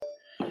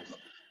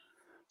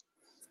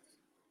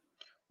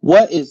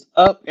What is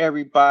up,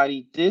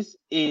 everybody? This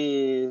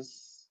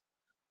is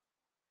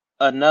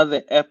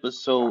another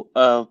episode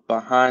of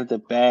Behind the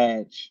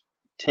Badge,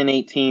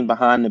 1018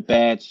 Behind the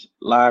Badge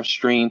live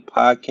stream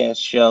podcast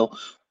show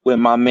with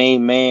my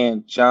main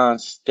man, John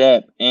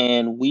Stepp.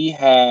 And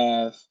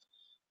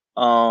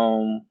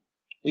um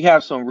we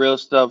have some real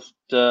stuff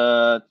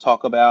to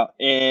talk about.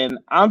 And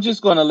I'm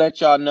just gonna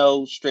let y'all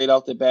know straight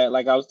off the bat,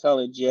 like I was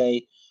telling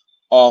Jay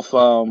off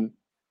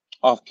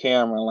off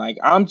camera, like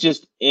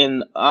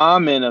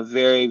I'm in a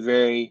very,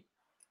 very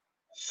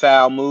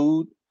foul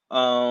mood.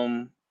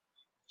 Um,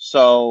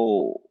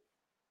 so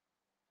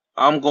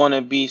I'm going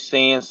to be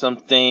saying some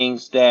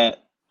things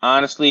that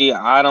honestly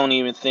I don't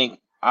even think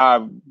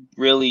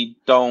really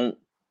don't.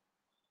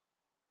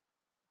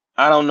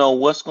 I don't know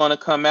what's going to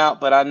come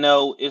out, but I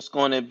know it's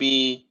going to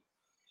be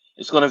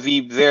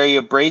very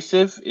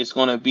abrasive. It's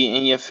going to be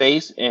in your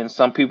face, and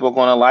some people are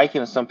going to like it,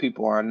 and some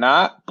people are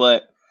not.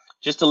 But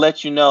just to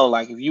let you know,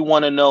 like if you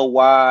want to know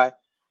why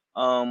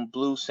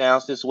Blue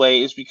sounds this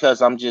way, it's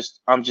because I'm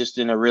just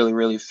in a really,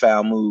 really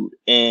foul mood,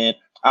 and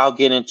I'll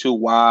get into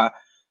why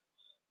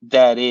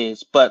that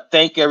is. But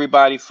thank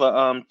everybody for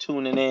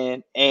tuning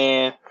in.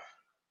 And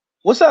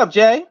what's up,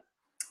 Jay?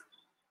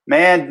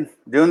 Man,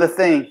 doing the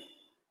thing.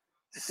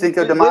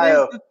 Cinco de What is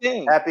Mayo. the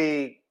thing?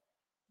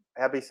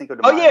 Happy Cinco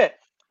de Oh Mayo. yeah,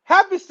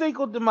 happy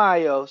Cinco de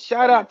Mayo!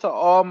 Shout out to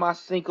all my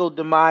Cinco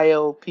de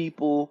Mayo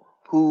people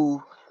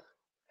who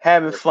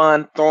having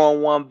fun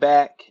throwing one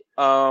back.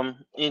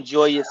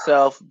 Enjoy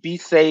yourself. Be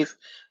safe,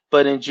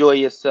 but enjoy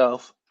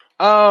yourself.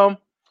 Um,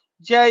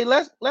 Jay,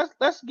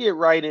 let's get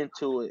right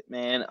into it,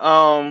 man.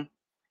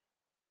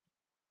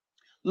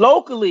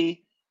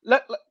 Locally,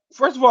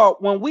 first of all,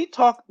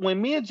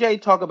 when me and Jay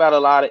talk about a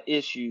lot of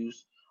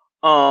issues,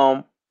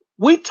 um,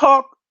 we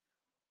talk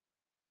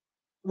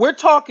we're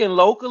talking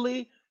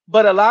locally,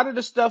 but a lot of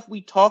the stuff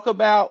we talk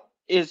about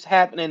is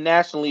happening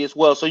nationally as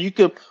well. So you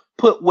could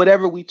put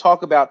whatever we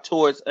talk about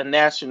towards a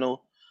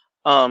national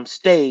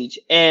stage.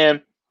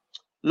 And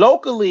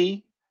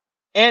locally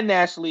and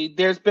nationally,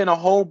 there's been a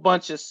whole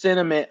bunch of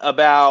sentiment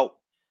about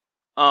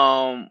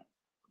um,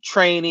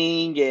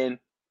 training and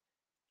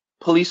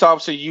police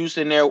officers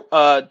using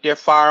their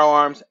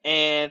firearms,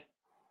 and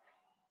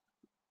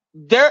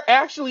there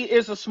actually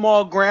is a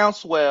small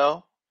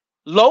groundswell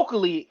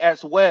locally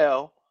as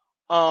well,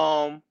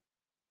 um,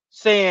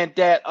 saying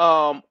that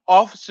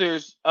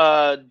officers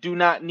do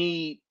not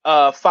need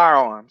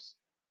firearms,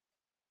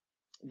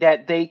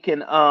 that they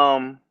can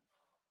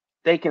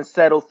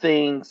settle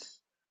things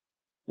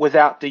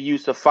without the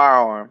use of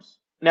firearms.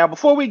 Now,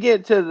 before we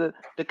get to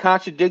the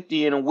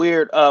contradictory and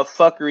weird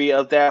fuckery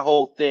of that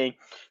whole thing,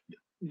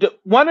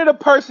 one of the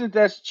persons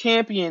that's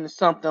championing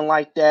something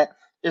like that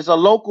is a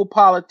local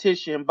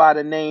politician by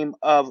the name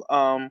of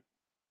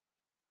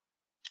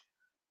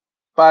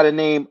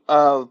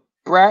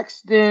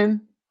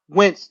Braxton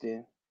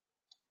Winston.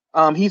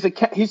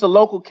 He's a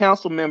local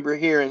council member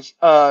here in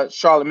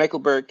Charlotte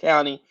Mecklenburg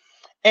County,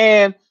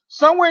 and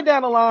somewhere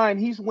down the line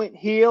he's went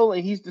heel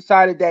and he's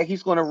decided that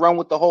he's going to run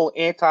with the whole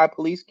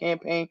anti-police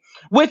campaign,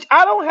 which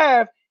I don't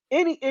have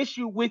any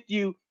issue with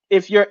you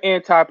if you're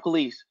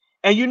anti-police.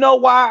 And you know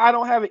why I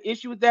don't have an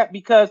issue with that?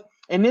 Because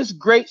in this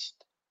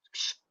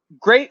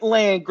great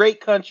land,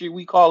 great country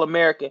we call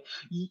America,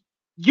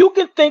 you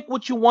can think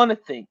what you want to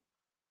think.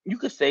 You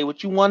can say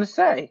what you want to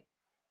say.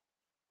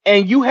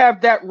 And you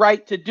have that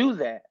right to do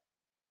that.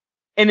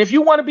 And if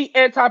you want to be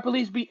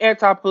anti-police, be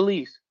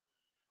anti-police.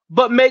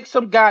 But make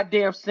some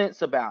goddamn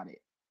sense about it.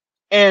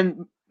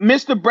 And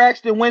Mr.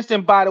 Braxton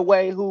Winston, by the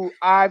way, who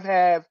I've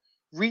have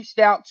reached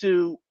out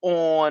to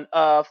on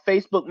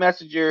Facebook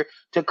Messenger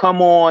to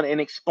come on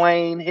and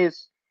explain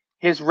his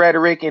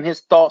rhetoric and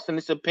his thoughts and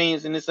his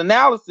opinions and his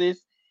analysis,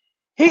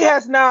 he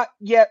has not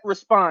yet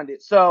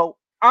responded. So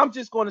I'm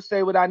just going to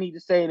say what I need to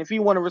say. And if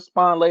you want to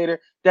respond later,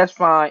 that's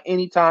fine.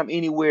 Anytime,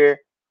 anywhere,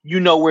 you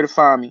know where to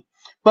find me.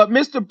 But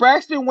Mr.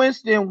 Braxton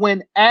Winston,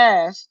 when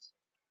asked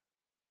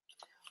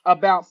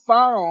about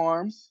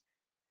firearms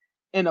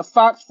in a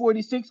Fox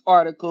 46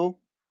 article,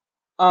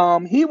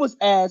 he was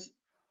asked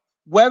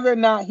whether or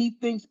not he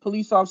thinks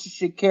police officers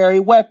should carry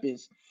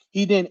weapons.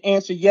 He didn't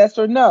answer yes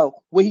or no.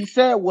 What he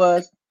said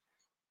was,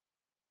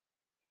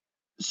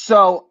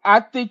 so I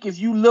think if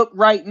you look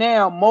right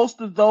now,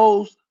 most of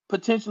those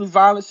potentially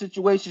violent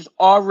situations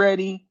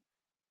already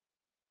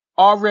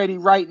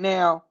right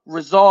now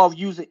resolve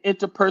using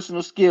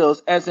interpersonal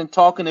skills, as in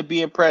talking and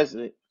being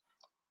present.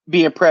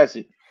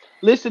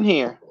 Listen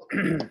here.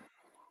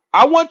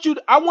 I want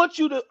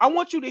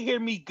you to hear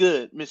me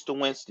good, Mr.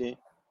 Winston.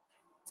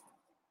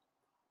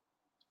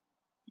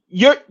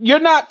 You're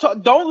not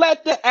don't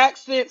let the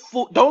accent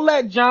fool, don't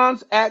let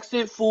John's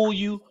accent fool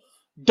you.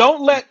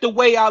 Don't let the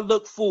way I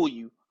look fool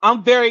you.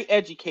 I'm very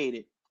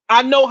educated.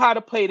 I know how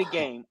to play the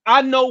game.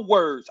 I know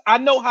words. I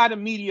know how the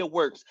media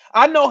works.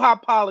 I know how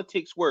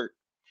politics work.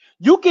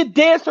 You can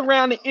dance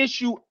around the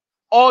issue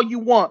all you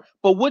want,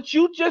 but what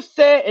you just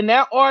said in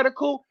that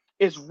article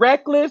is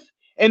reckless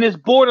and is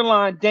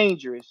borderline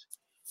dangerous.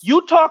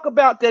 You talk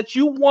about that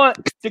you want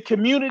the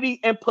community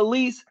and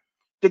police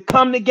to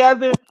come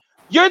together,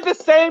 you're the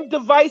same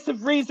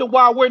divisive reason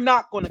why we're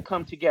not going to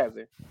come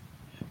together.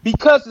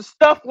 Because of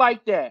stuff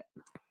like that.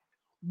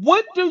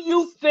 What do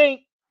you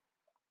think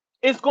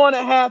is going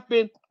to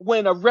happen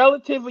when a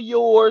relative of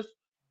yours,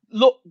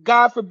 look,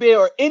 God forbid,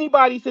 or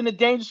anybody's in a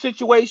dangerous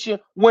situation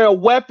where a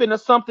weapon or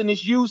something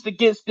is used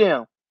against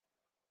them?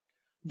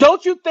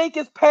 Don't you think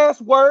it's past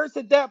words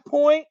at that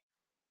point?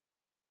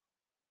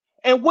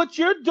 And what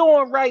you're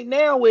doing right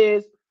now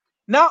is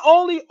not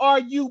only are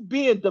you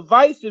being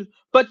divisive,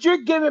 but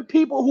you're giving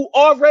people who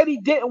already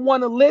didn't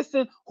want to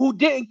listen, who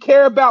didn't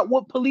care about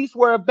what police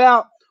were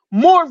about,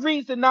 more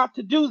reason not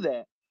to do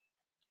that.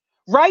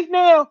 Right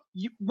now,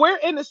 we're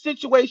in a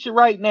situation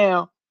right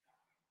now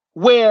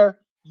where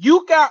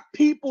you got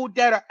people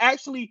that are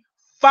actually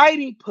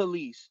fighting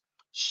police,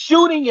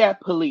 shooting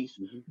at police,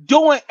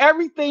 doing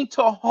everything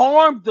to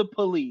harm the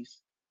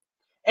police.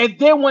 And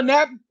then when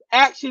that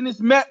action is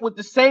met with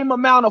the same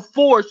amount of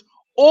force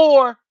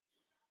or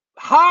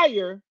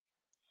higher,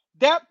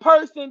 that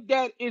person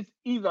that is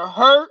either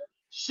hurt,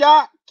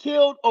 shot,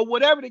 killed, or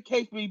whatever the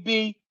case may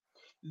be,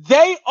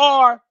 they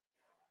are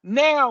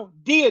now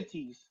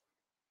deities.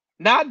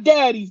 Not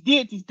daddies,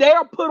 deities. They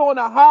are put on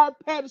a higher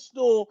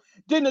pedestal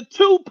than the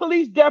 2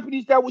 police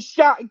deputies that were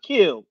shot and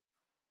killed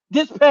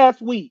this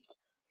past week.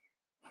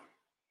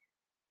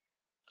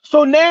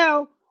 So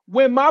now,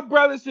 when my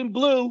brothers and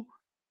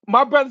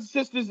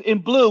sisters in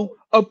blue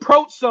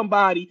approach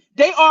somebody,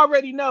 they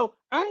already know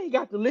I ain't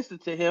got to listen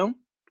to him.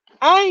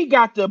 I ain't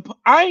got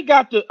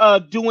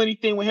to do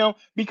anything with him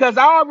because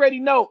I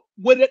already know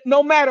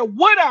no matter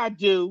what I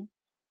do,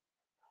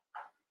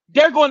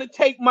 they're going to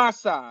take my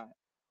side.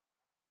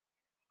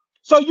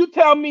 So you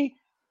tell me,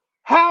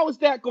 how is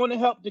that going to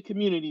help the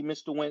community,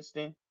 Mr.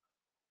 Winston?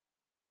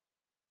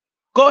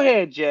 Go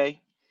ahead, Jay.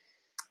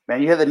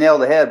 Man, you hit the nail on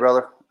the head,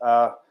 brother.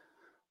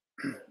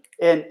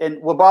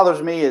 And what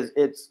bothers me is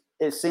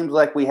it seems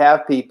like we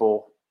have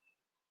people,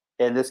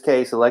 in this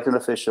case, elected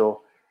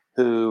official,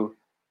 who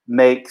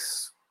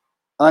makes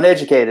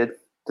uneducated,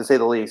 to say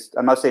the least.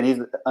 I'm not saying he's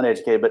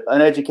uneducated, but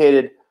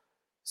uneducated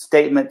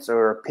statements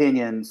or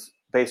opinions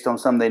based on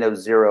something they know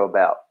zero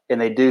about. And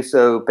they do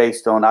so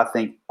based on, I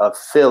think,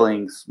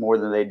 feelings more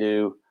than they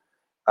do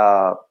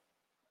facts.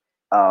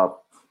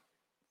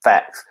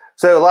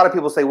 So a lot of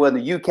people say, well,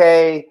 in the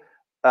UK,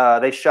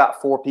 they shot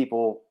 4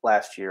 people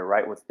last year,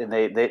 right? And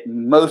they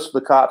most of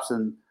the cops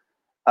in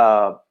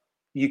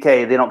UK,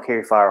 they don't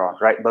carry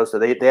firearms, right? Most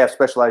of they have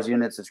specialized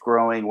units that's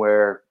growing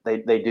where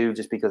they do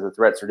just because of the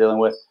threats they're dealing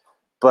with.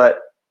 But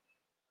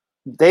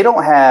they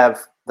don't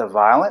have the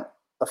violent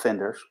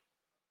offenders,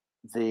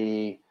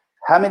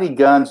 how many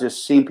guns does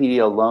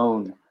CMPD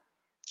alone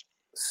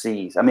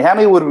seize? I mean, how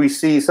many would we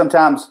see?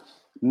 Sometimes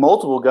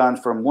multiple guns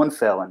from one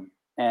felon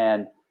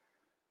or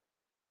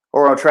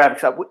on a traffic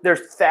stop.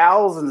 There's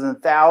thousands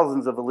and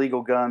thousands of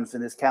illegal guns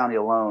in this county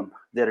alone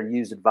that are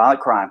used in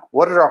violent crime.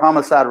 What is our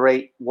homicide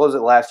rate? What was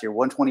it last year?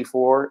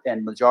 124,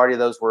 and majority of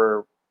those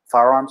were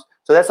firearms.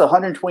 So that's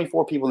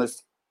 124 people in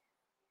this,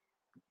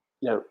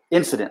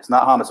 incidents,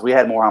 not homicides. We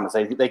had more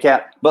homicides. They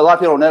count, but a lot of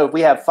people don't know if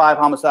we have 5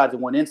 homicides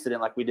in one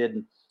incident, like we did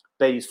in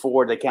Beatties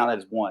Ford, they count that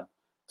as one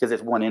because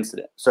it's one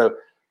incident. So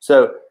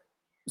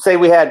say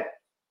we had,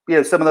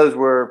 some of those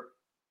were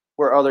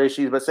other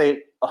issues, but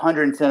say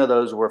 110 of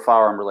those were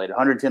firearm related,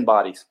 110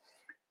 bodies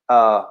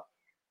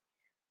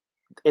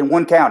in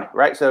one county,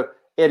 right? So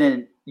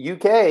in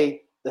UK,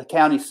 the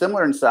county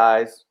similar in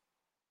size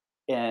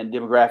and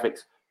demographics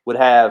would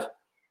have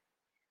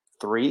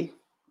 3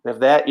 of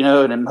that,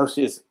 and then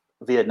mostly it's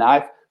via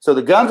knife. So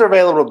the guns are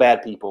available to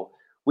bad people.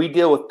 We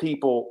deal with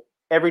people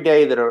every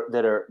day that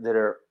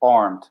are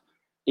armed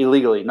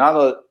illegally,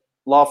 not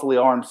lawfully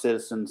armed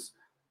citizens,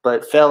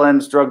 but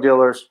felons, drug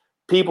dealers,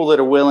 people that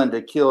are willing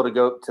to kill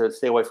to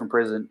stay away from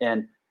prison.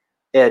 And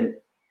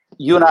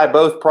you and I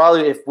both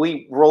probably, if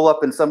we roll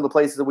up in some of the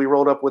places that we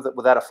rolled up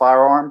without a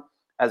firearm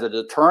as a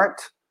deterrent,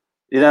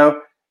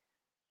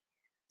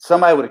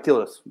 somebody would have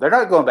killed us. They're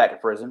not going back to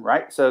prison,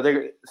 right? So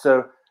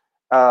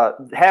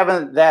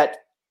having that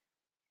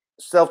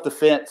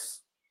self-defense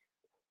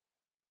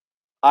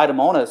item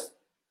on us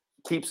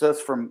keeps us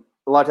from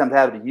a lot of times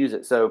having to use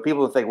it. So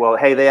people think, well,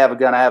 hey, they have a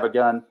gun, I have a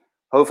gun.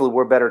 Hopefully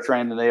we're better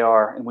trained than they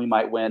are and we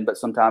might win. But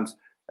sometimes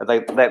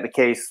that's the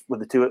case with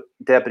the 2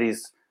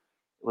 deputies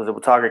with the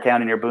Watauga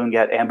County near Boone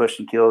got ambushed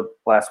and killed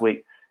last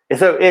week. And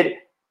so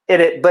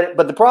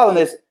but the problem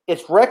is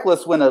it's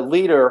reckless when a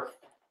leader,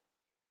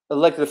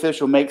 elected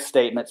official makes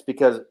statements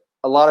because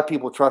a lot of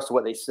people trust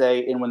what they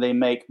say. And when they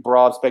make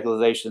broad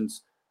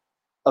speculations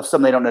of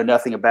something they don't know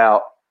nothing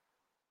about,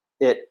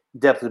 it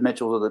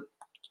detrimental to the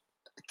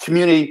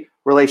community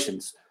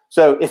relations.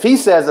 So if he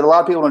says that a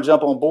lot of people don't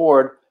jump on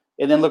board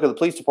and then look at the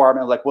police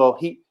department like, well,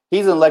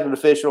 he's an elected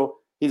official,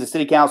 he's a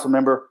city council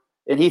member,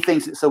 and he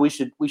thinks it, so we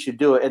should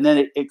do it. And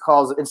then it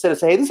calls, instead of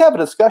saying, hey, let's have a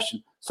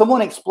discussion.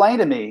 Someone explain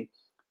to me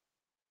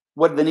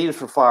what the needs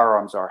for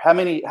firearms are. How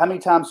many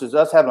times does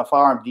us having a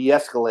firearm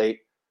de-escalate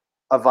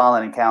a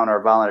violent encounter or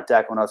a violent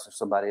attack on us or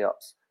somebody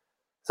else?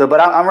 So, but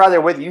I'm right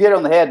there with you. You hit it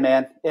on the head,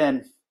 man.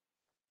 And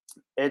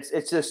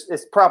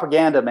it's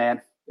propaganda,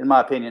 man. In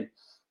my opinion,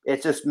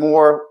 it's just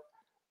more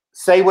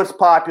say what's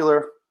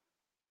popular.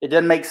 It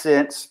doesn't make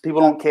sense.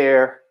 People don't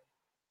care.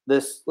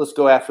 Let's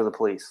go after the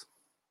police.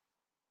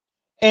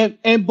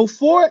 And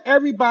before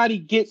everybody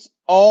gets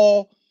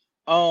all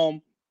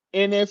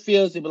in their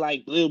fields, they be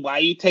like, why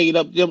you take it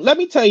up? Let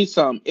me tell you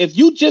something. If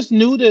you just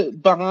knew the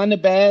behind the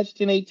badge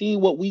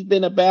 1018, what we've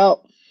been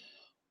about,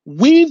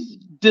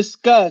 we've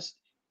discussed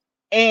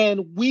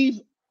and we've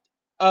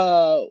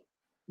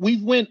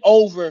went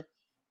over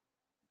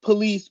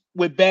police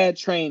with bad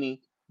training,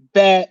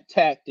 bad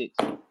tactics,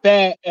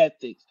 bad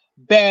ethics,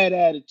 bad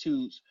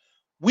attitudes.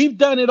 We've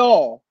done it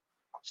all.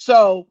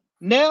 So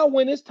now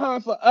when it's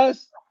time for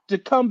us to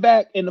come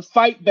back and to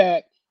fight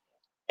back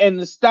and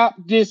to stop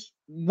this,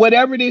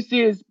 whatever this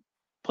is,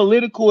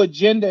 political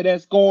agenda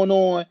that's going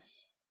on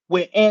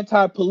with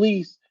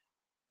anti-police,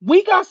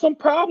 we got some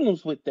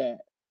problems with that.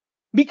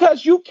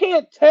 Because you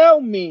can't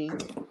tell me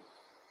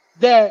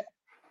that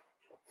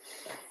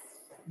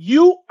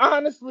you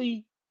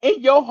honestly,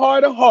 in your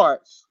heart of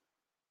hearts,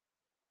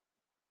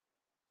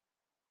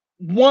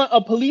 want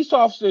a police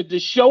officer to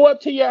show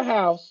up to your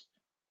house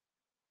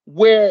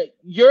where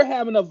you're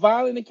having a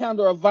violent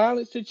encounter, a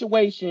violent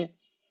situation,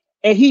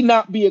 and he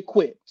not be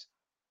equipped.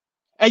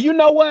 And you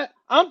know what?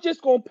 I'm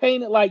just going to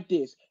paint it like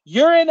this.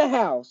 You're in the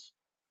house.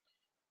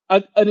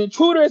 An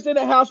intruder is in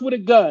the house with a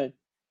gun.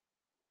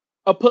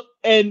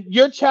 And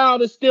your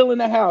child is still in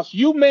the house.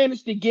 You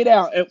managed to get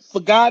out, and for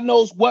God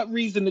knows what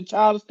reason the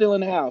child is still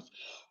in the house.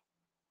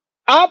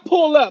 I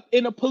pull up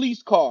in a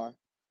police car,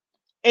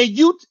 and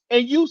you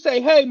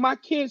say, "Hey, my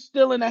kid's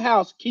still in the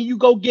house. Can you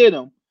go get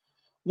him?"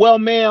 Well,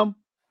 ma'am,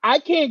 I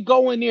can't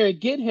go in there and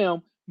get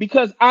him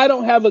because I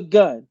don't have a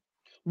gun.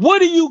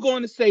 What are you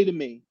going to say to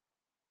me?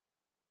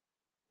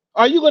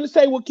 Are you going to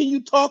say, "Well, can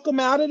you talk him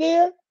out of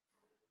there"?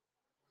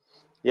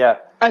 Yeah.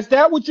 Is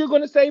that what you're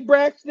going to say,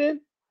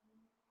 Braxton?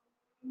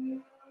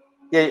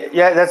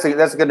 Yeah, that's a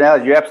good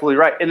analogy. You're absolutely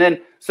right. And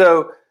then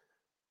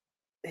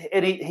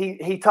and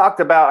he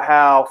talked about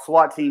how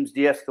SWAT teams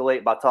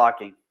de-escalate by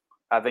talking.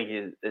 I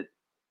think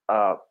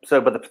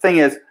but the thing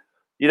is,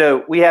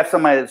 we have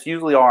somebody that's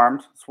usually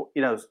armed.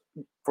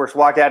 For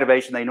SWAT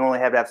activation, they normally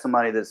have to have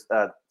somebody that's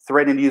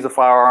threatening to use a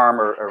firearm,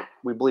 or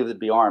we believe they'd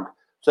be armed.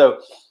 So,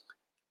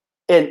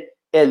 and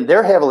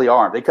they're heavily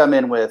armed. They come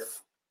in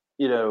with,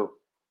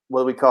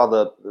 what we call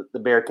the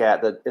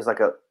Bearcat, that is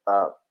like a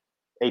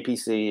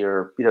APC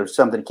or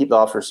something to keep the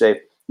officer safe.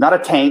 Not a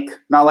tank,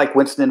 not like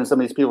Winston and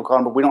some of these people call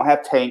them, but we don't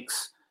have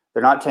tanks.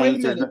 They're not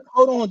tanks. Wait a minute.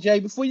 Hold on, Jay.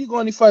 Before you go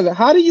any further,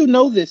 how do you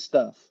know this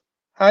stuff?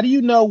 How do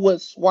you know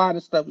what SWAT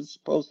and stuff is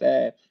supposed to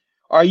have?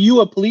 Are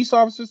you a police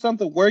officer or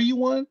something? Were you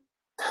one?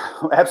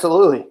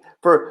 Absolutely.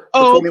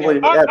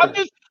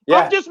 Okay.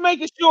 I'm just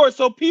making sure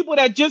so people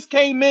that just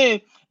came in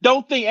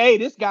don't think, hey,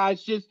 this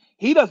guy's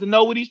he doesn't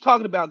know what he's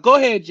talking about. Go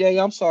ahead, Jay.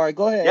 I'm sorry.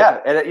 Go ahead. Yeah,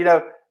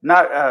 and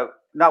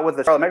not with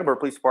the Charlotte Mecklenburg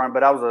Police Department,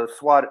 but I was a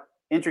SWAT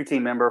entry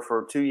team member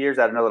for 2 years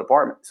at another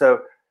department.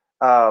 So,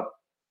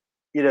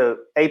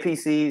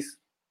 APCs,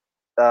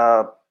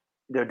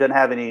 doesn't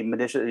have any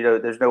munition.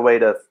 There's no way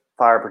to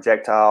fire a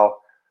projectile,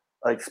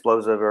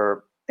 explosive,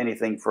 or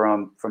anything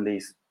from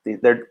these.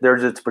 They're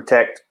just to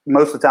protect.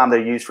 Most of the time,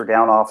 they're used for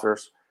down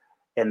officers,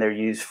 and they're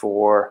used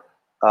for,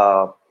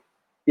 they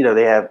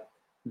have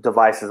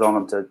devices on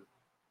them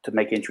to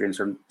make entry in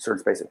certain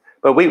spaces.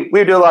 But we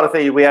do a lot of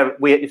things.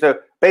 So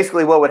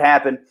basically what would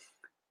happen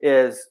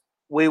is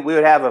we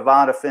would have a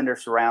violent offender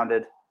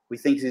surrounded. We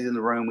think he's in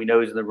the room. We know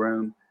he's in the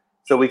room.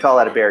 So we call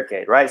that a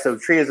barricade, right? So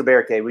tree is a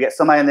barricade. We got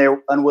somebody in there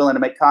unwilling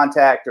to make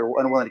contact or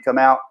unwilling to come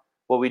out.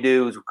 What we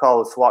do is we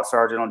call a SWAT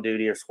sergeant on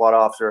duty or SWAT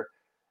officer.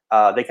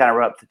 They kind of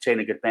run up the chain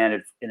of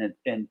command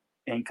and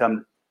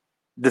come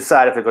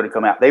decide if they're going to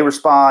come out. They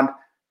respond.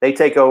 They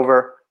take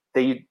over.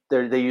 They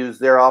use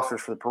their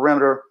officers for the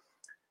perimeter.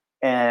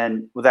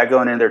 And without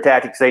going into their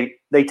tactics, they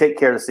take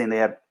care of the scene. They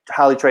have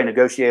highly trained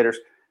negotiators,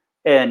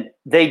 and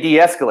they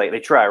de-escalate. They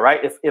try, right,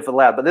 if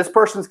allowed. But this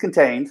person's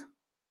contained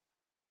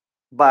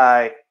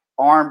by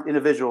armed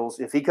individuals.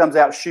 If he comes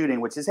out shooting,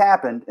 which has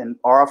happened, and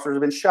our officers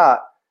have been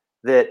shot,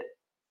 that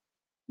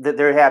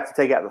they have to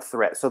take out the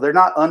threat. So they're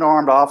not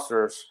unarmed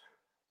officers,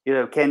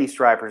 candy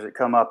stripers that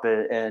come up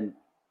and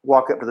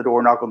walk up to the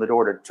door, knock on the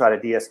door to try to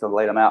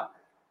de-escalate them out.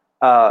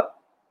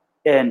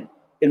 And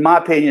in my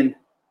opinion,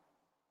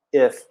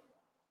 if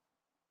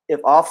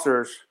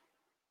officers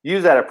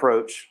use that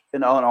approach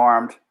and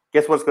unarmed,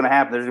 guess what's going to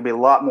happen? There's going to be a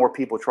lot more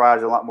people tried,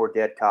 and a lot more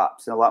dead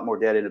cops and a lot more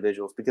dead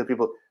individuals because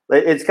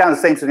it's kind of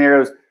the same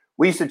scenarios.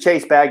 We used to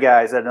chase bad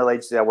guys at another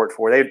agency I worked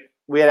for.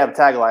 We had to have a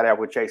tagline out,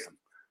 we'd chase them,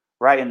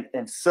 right?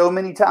 And so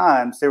many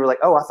times they were like,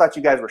 "Oh, I thought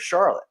you guys were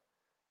Charlotte.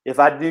 If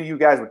I knew you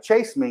guys would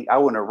chase me, I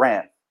wouldn't have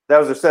ran." That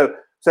was so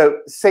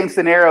same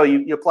scenario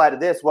you apply to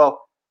this.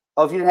 Well,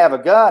 if you didn't have a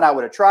gun, I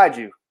would have tried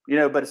you,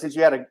 but since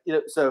you had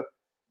so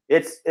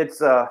it's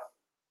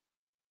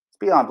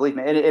beyond belief,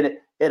 man.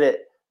 And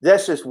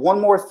that's just one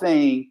more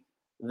thing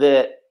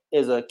that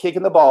is a kick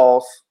in the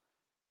balls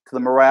to the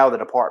morale of the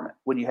department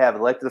when you have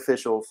elected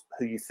officials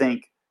who you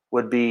think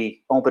would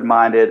be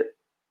open-minded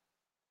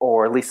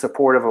or at least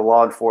supportive of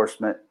law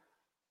enforcement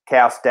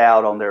cast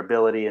doubt on their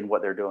ability and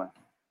what they're doing.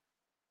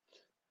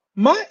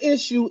 My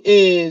issue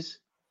is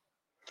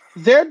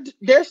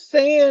they're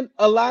saying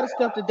a lot of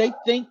stuff that they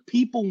think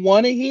people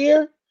want to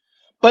hear,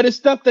 but it's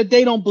stuff that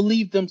they don't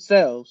believe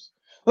themselves.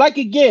 Like,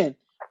 again,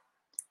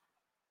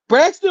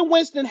 Braxton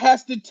Winston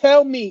has to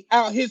tell me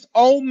out his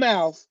own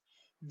mouth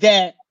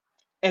that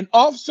an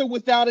officer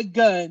without a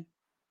gun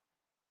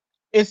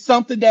is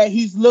something that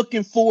he's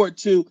looking forward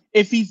to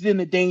if he's in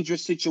a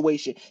dangerous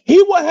situation.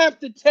 He will have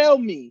to tell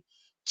me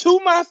to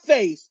my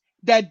face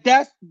that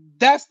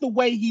that's the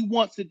way he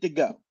wants it to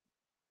go.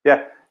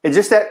 Yeah, and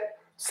just that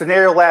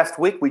scenario last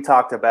week we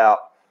talked about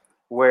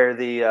where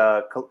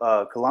the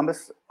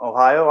Columbus,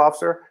 Ohio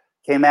officer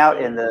came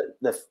out and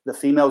the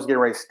female was getting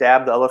ready to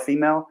stab the other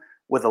female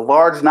with a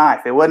large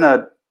knife. It wasn't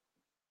a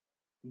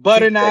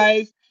butter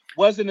knife,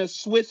 wasn't a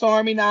Swiss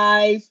Army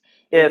knife,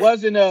 it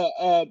wasn't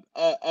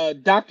a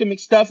Dr.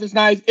 McStuffins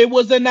knife. It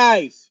was a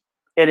knife.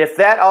 And if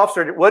that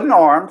officer wasn't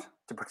armed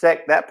to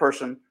protect that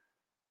person,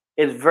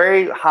 it's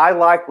very high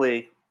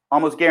likely,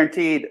 almost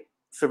guaranteed,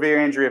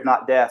 severe injury, if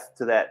not death,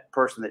 to that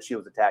person that she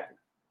was attacking.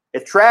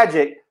 It's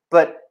tragic,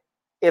 but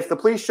if the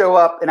police show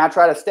up and I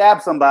try to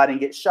stab somebody and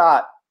get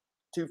shot,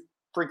 too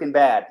freaking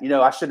bad.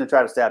 I shouldn't have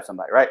tried to stab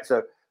somebody, right?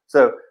 So,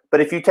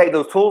 but if you take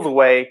those tools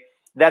away,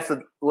 that's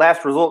the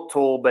last resort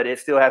tool, but it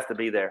still has to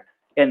be there.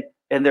 And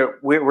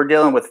we're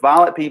dealing with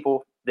violent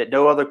people that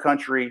no other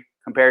country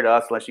compared to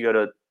us, unless you go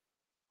to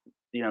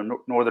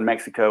northern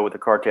Mexico with the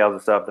cartels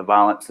and stuff, the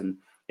violence and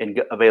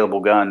available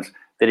guns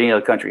that any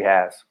other country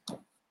has.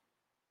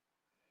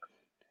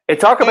 And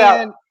talk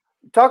about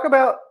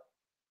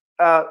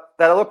that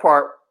other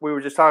part we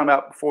were just talking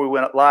about before we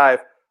went live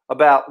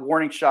about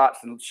warning shots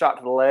and shot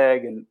to the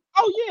leg. And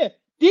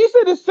these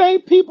are the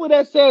same people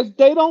that says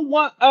they don't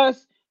want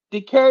us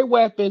to carry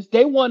weapons.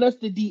 They want us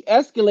to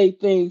de-escalate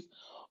things.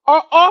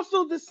 Are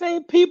also the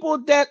same people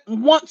that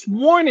wants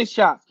warning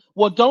shots.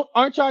 Well,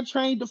 aren't y'all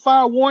trained to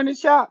fire warning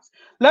shots?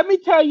 Let me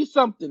tell you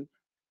something.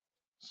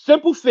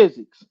 Simple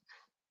physics.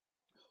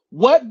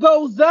 What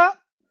goes up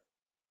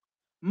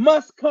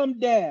must come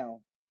down.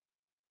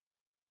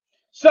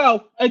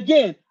 So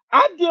again,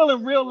 I deal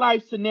in real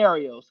life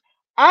scenarios.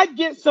 I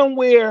get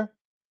somewhere,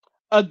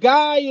 a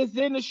guy is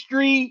in the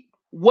street,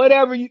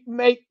 whatever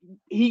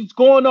he's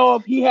going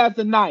off, he has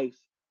a knife.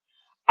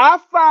 I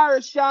fire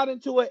a shot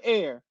into the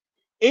air.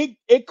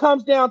 It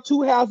comes down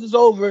 2 houses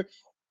over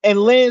and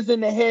lands in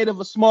the head of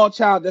a small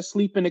child that's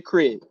sleeping in the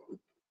crib.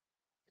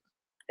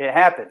 It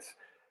happens.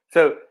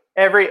 So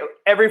every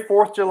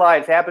 4th of July,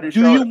 it's happened.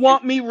 Do you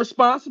want me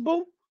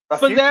responsible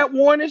for that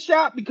warning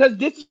shot? Because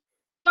this is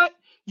what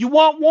you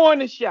want,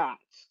 warning shots.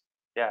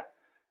 Yeah.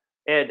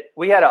 And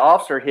we had an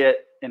officer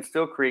hit in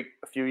Still Creek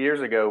a few years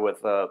ago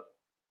with a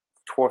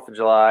 4th of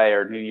July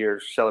or New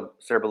Year's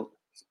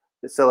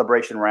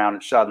celebration round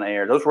and shot in the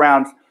air. Those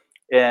rounds,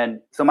 and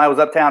somebody was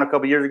uptown a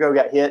couple of years ago,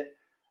 got hit.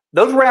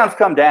 Those rounds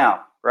come down,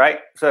 right?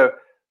 So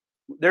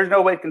there's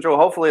no way to control.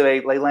 Hopefully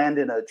they land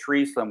in a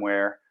tree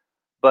somewhere.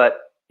 But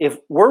if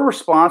we're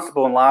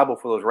responsible and liable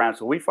for those rounds,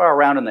 so we fire a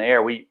round in the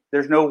air,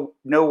 there's no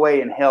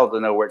way in hell to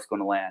know where it's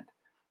going to land,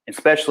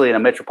 especially in a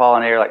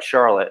metropolitan area like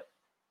Charlotte.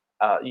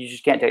 You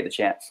just can't take the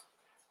chance.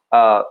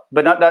 But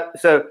not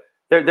so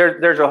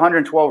there's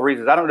 112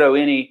 reasons. I don't know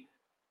any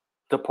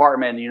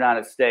department in the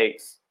United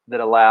States that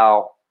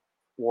allow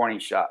warning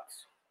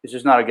shots. It's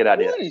just not a good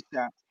idea.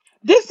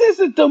 This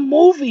isn't the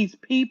movies,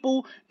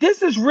 people.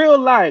 This is real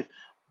life.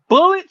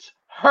 Bullets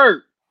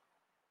hurt.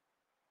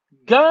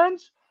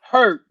 Guns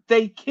hurt.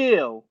 They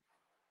kill.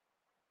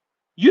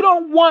 You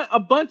don't want a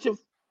bunch of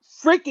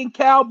freaking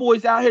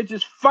cowboys out here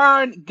just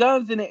firing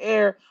guns in the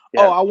air.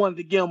 Yeah. Oh, I wanted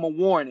to give them a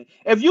warning.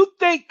 If you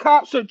think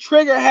cops are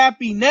trigger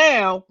happy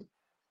now,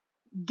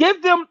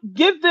 give them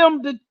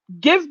the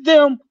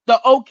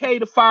okay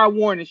to fire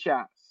warning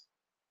shots.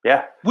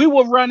 Yeah. We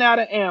will run out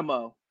of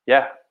ammo.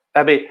 Yeah.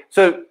 I mean,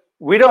 so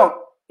we don't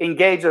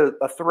engage a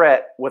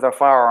threat with our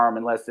firearm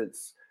unless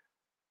it's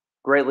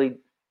a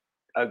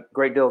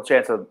great deal of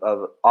chance of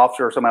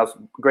officer or someone else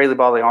greatly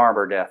bodily harm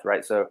or death,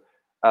 right? So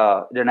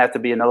it didn't have to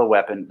be another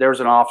weapon. There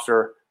was an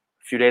officer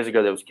a few days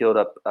ago that was killed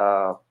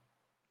up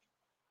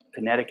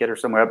Connecticut or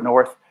somewhere up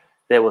north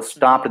that was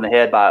stomped in the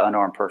head by an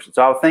unarmed person.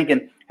 So I was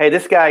thinking, hey,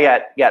 this guy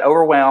got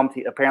overwhelmed.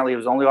 Apparently he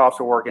was the only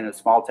officer working in a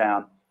small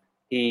town.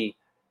 He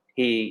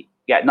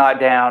got knocked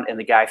down and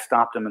the guy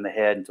stomped him in the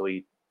head until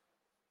he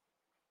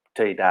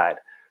died.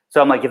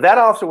 So I'm like, if that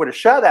officer would have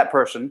shot that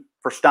person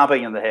for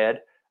stomping in the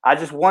head, I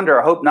just wonder,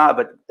 I hope not,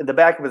 but in the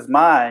back of his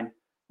mind,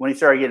 when he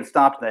started getting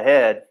stomped in the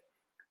head,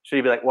 should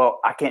he be like, well,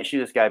 I can't shoot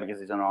this guy because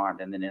he's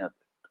unarmed. And then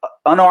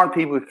unarmed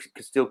people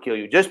could still kill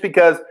you. Just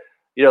because,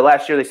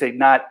 last year they say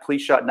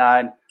police shot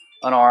 9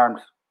 unarmed,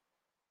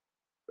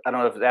 I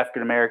don't know if it's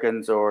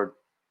African-Americans or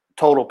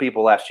total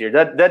people last year.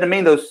 That doesn't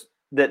mean those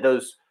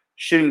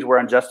shootings were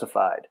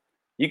unjustified.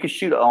 You can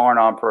shoot an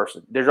unarmed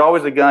person. There's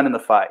always a gun in the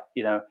fight.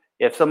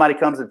 If somebody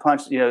comes and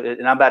punches,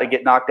 and I'm about to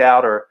get knocked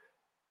out, or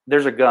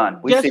there's a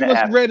gun. Guess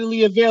what's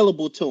readily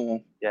available to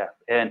them. Yeah,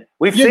 and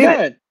we've seen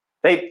it.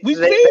 They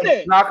seen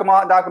it. knock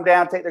them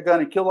down, take their gun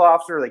and kill the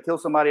officer. Or they kill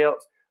somebody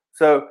else.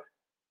 So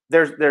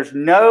there's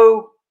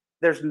no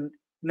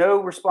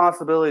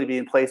responsibility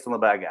being placed on the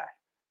bad guy.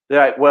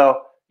 They're like,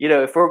 well,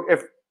 if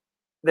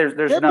there's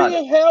They're none.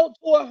 being held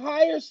to a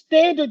higher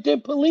standard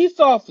than police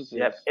officers.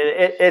 Yep.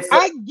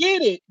 I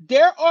get it.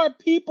 There are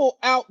people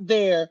out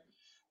there.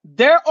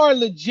 There are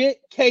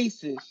legit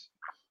cases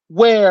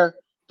where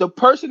the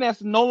person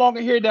that's no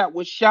longer here that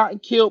was shot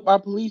and killed by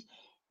police,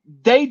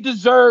 they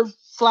deserve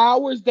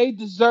flowers. They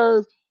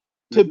deserve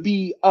to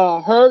be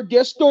heard.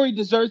 Their story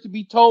deserves to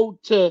be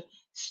told to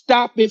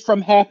stop it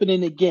from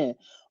happening again.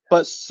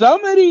 But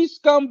some of these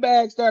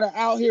scumbags that are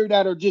out here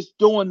that are just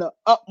doing the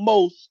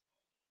most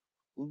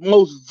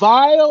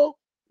vile,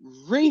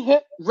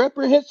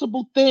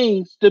 reprehensible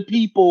things to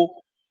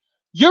people,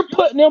 you're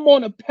putting them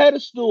on a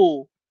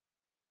pedestal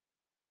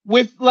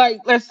with, like,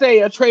 let's say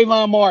a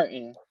Trayvon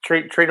Martin.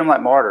 Treat them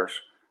like martyrs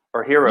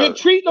or heroes. You're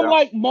treating them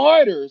like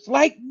martyrs.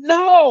 Like,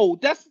 no,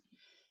 that's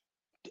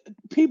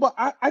people.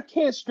 I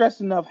can't stress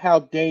enough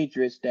how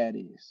dangerous that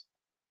is.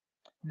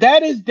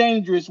 That is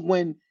dangerous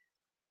when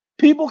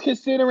people can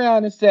sit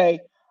around and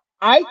say,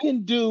 I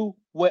can do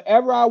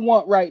whatever I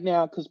want right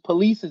now because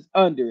police is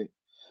under it.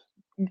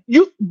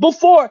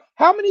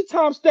 How many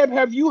times, Steph,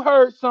 have you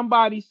heard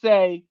somebody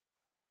say,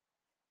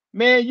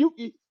 man, you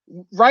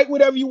write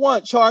whatever you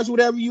want, charge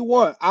whatever you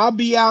want. I'll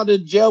be out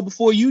of jail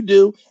before you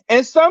do.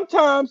 And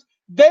sometimes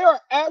they are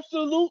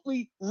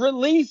absolutely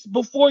released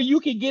before you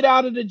can get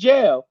out of the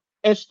jail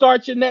and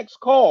start your next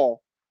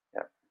call.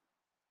 Yep.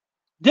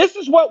 This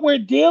is what we're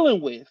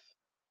dealing with.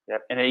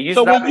 Yep. And it used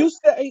so to when you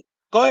say,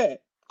 go ahead,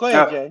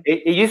 Jay.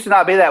 It used to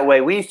not be that way.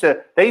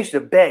 They used to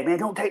beg, man,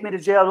 don't take me to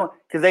jail,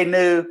 because they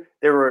knew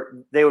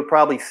they would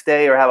probably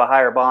stay or have a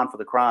higher bond for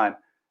the crime.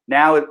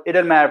 Now it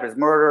doesn't matter if it's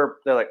murder.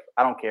 They're like,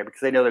 I don't care,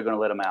 because they know they're going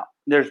to let them out.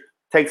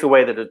 Takes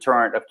away the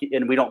deterrent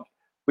and we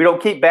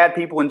don't keep bad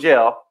people in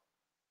jail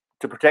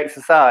to protect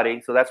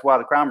society. So that's why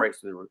the crime rate's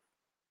through the roof.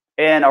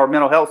 And our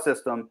mental health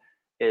system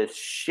is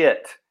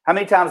shit. How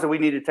many times do we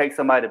need to take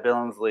somebody to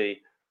Billingsley,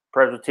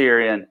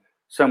 Presbyterian,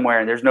 somewhere,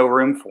 and there's no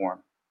room for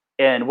them?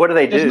 And what do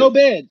they do? There's no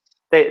bed.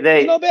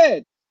 There's no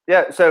bed.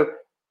 Yeah. So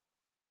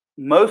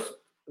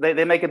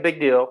they make a big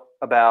deal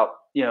about,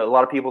 a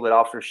lot of people that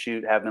officers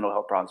shoot have mental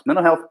health problems.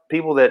 Mental health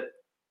people that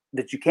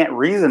you can't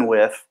reason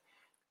with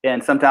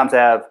and sometimes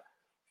have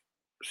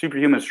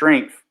superhuman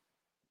strength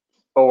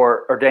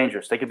or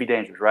dangerous. They could be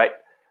dangerous, right?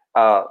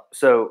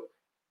 So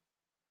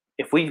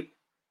if we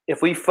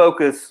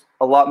focus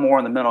a lot more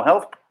on the mental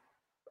health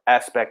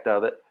aspect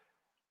of it,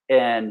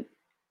 and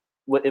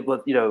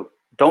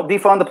don't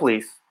defund the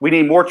police. We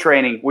need more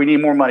training. We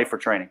need more money for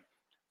training.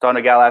 Talking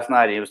to a guy last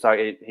night, he was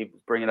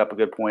bringing up a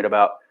good point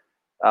about,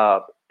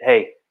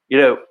 hey,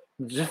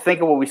 just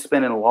think of what we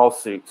spend in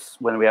lawsuits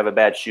when we have a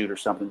bad shoot or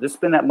something. Just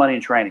spend that money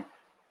in training,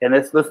 and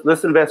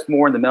let's invest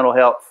more in the mental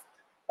health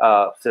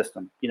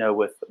system.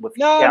 With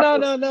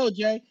no,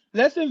 Jay.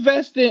 Let's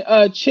invest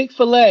in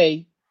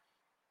Chick-fil-A.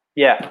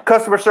 Yeah,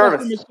 customer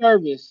service.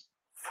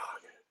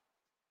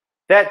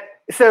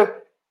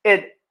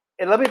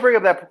 And let me bring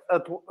up that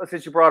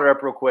since you brought it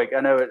up real quick. I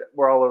know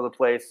we're all over the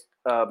place.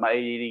 My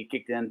ADD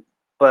kicked in,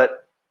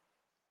 but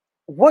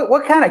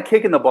what kind of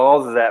kick in the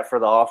balls is that for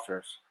the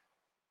officers?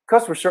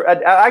 Customer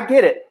service. I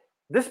get it.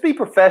 This be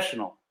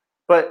professional,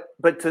 but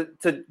to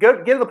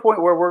get to the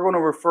point where we're going to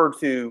refer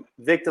to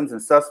victims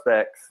and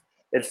suspects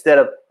instead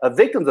of a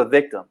victim's a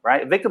victim,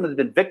 right? A victim has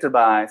been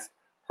victimized,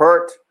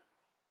 hurt,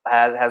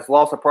 has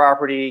lost a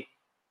property,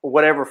 or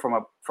whatever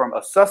from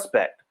a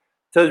suspect.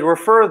 To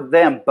refer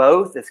them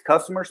both as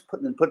customers,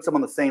 put them on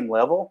the same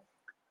level,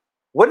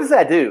 what does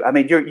that do? I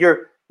mean,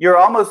 you're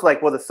almost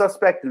like, well, the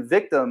suspect and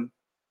victim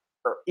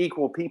are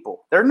equal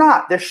people. They're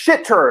not. They're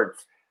shit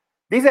turds.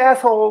 These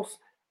assholes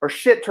are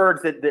shit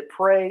turds that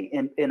prey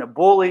and are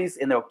bullies,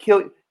 and they'll kill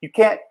you. You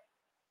can't.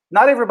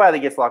 Not everybody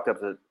that gets locked up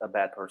is a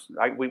bad person.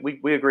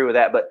 We agree with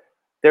that, but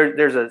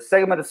there's a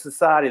segment of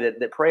society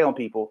that prey on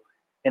people,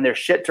 and they're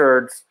shit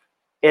turds.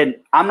 And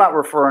I'm not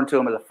referring to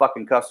them as a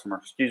fucking customer.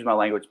 Excuse my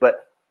language,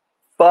 but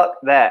fuck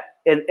that.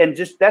 And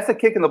just that's a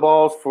kick in the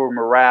balls for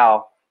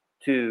morale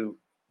to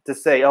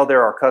say, oh,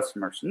 they're our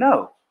customers.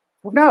 No.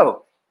 You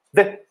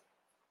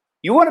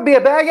want to be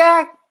a bad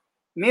guy?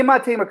 Me and my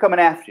team are coming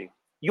after you.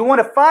 You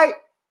want to fight?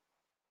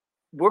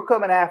 We're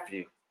coming after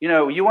you.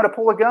 You want to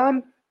pull a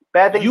gun?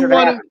 Bad things are going to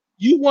happen.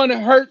 You want to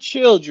hurt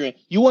children.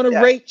 You want to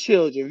rape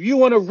children. You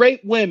want to rape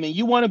women.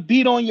 You want to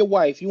beat on your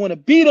wife. You want to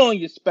beat on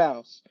your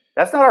spouse.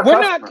 That's not our customer.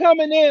 We're not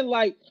coming in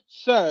like,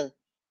 sir,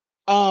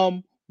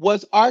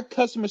 was our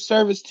customer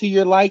service to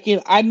your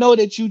liking? I know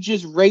that you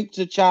just raped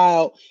a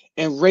child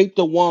and raped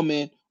a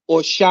woman,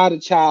 or shot a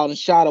child and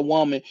shot a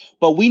woman,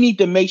 but we need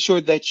to make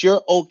sure that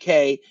you're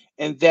okay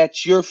and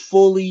that you're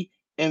fully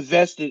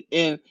invested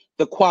in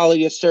the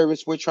quality of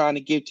service we're trying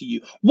to give to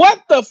you.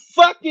 What the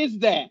fuck is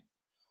that?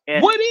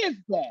 What is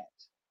that?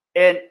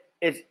 And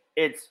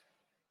it's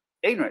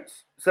ignorance.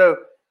 So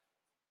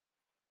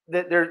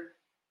I'm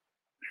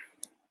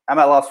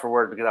at loss for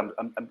words because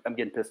I'm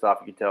getting pissed off.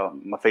 You can tell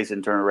my face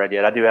isn't turning red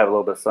yet. I do have a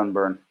little bit of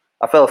sunburn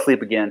I fell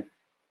asleep again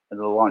in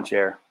the lawn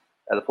chair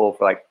at the pool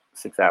for like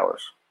 6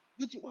 hours.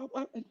 I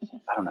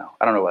don't know.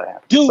 I don't know what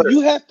happened. Dude,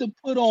 you have to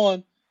put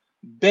on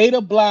Beta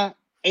Block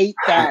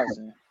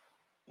 8000.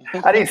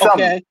 I need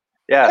something. Okay.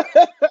 Yeah.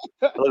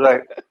 It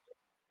looked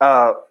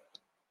like,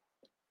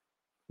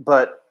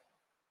 but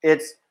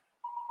it's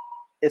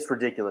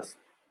ridiculous.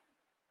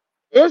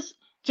 It's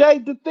Jay.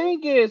 The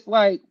thing is,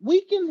 like,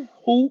 we can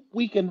hoop,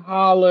 we can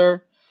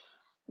holler,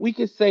 we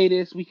can say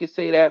this, we can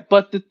say that,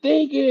 but the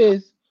thing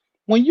is,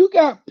 when you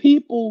got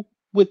people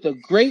with a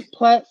great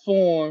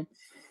platform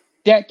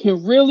that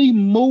can really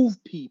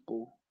move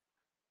people,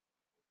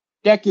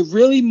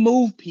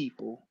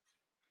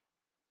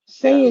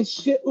 saying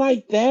shit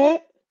like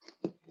that,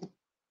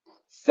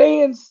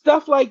 saying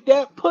stuff like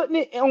that, putting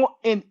it on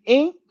in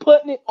ink,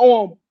 putting it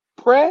on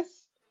press.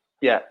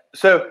 Yeah.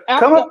 So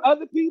after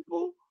other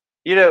people,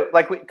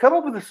 like come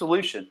up with a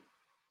solution,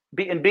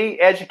 be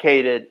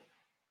educated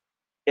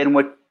in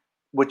what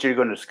you're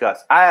going to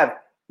discuss. I have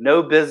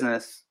no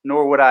business,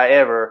 nor would I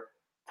ever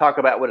talk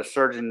about what a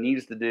surgeon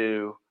needs to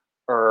do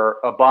or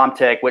a bomb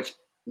tech, which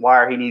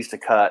wire he needs to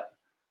cut,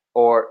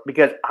 or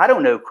because I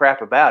don't know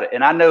crap about it.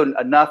 And I know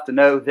enough to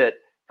know that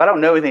if I don't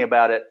know anything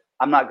about it,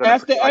 I'm not going to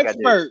ask the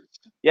expert.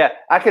 Yeah,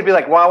 I could be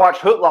like, well, I watch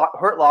Hurt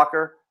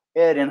Locker,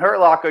 and in Hurt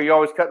Locker, you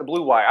always cut the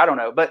blue wire. I don't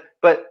know, but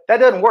that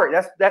doesn't work.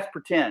 That's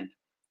pretend.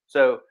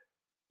 So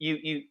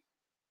you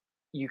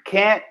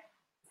can't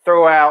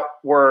throw out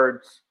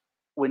words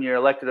when you're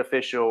elected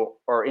official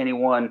or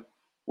anyone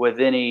with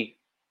any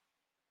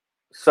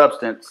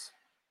substance.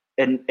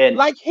 And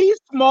like, he's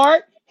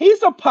smart.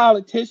 He's a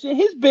politician.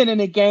 He's been in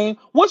the game.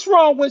 What's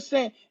wrong with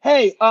saying,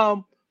 "Hey,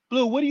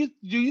 Blue, what do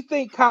you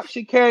think cops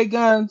should carry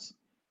guns?"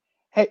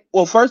 Hey,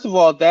 well, first of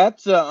all,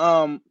 that's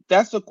a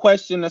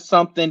question of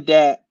something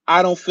that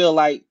I don't feel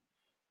like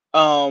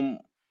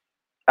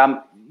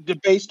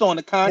based on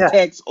the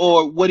context,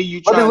 or what are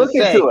you trying to say?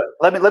 Let me look into it.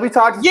 Let me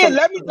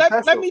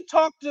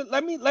talk to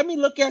let me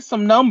look at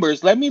some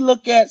numbers. Let me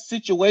look at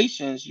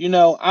situations.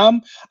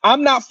 I'm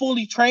not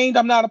fully trained.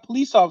 I'm not a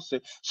police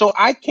officer, so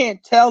I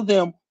can't tell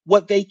them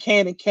what they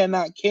can and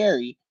cannot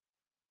carry.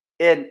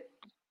 And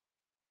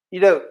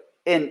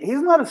and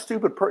he's not a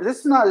stupid person. This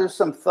is not just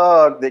some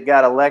thug that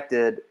got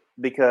elected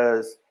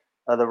because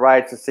of the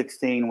riots of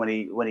 16 when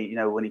he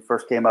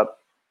first came up.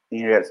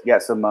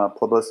 Got some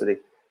publicity.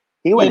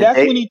 That's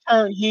when he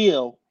turned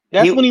heel.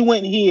 That's when he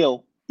went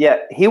heel. Yeah,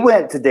 he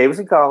went to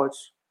Davidson College.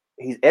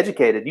 He's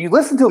educated. You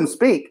listen to him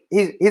speak.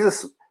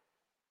 He's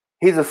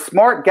a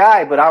smart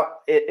guy, but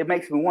it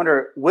makes me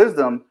wonder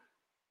wisdom.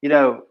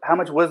 How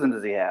much wisdom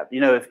does he have?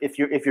 If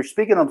you're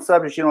speaking on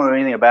subjects you don't know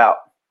anything about,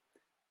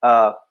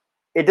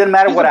 it doesn't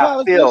matter what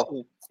I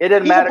feel. It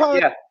doesn't matter.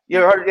 Yeah, you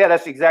heard. Yeah,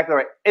 that's exactly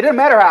right. It doesn't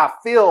matter how I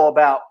feel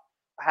about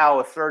how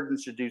a surgeon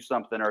should do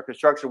something or a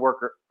construction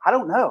worker. I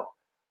don't know.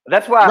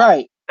 That's why.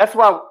 Right. That's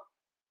why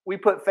we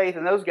put faith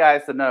in those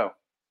guys to know.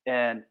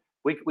 And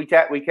we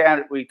talked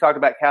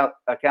about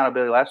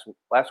accountability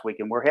last week,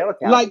 and we're held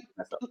accountable.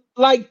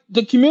 Like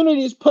the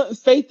community is putting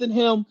faith in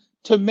him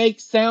to make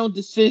sound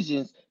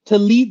decisions, to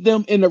lead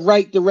them in the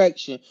right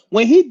direction.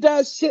 When he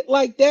does shit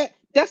like that,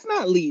 that's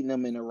not leading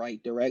them in the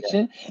right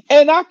direction. Yeah.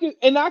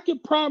 And I can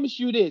promise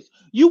you this: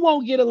 you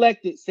won't get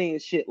elected saying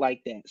shit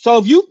like that. So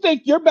if you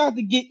think you're about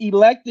to get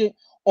elected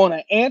on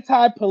an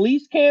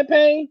anti-police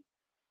campaign,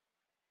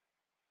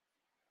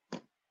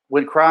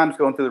 when crime's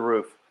going through the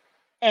roof,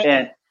 it's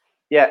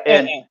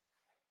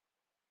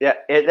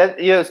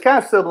kind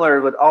of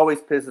similar. What always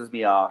pisses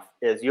me off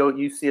is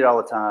you see it all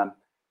the time.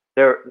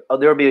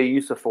 There'll be a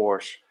use of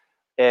force.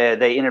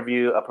 They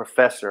interview a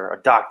professor, a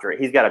doctorate.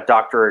 He's got a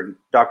doctorate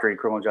in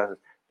criminal justice.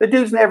 The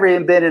dude's never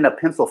even been in a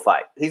pencil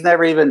fight. He's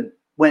never even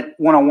went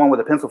one-on-one with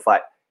a pencil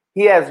fight.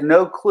 He has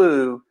no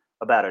clue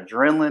about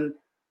adrenaline,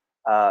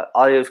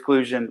 audio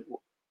exclusion.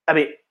 I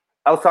mean,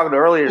 I was talking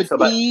earlier to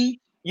somebody.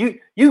 You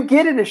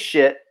get into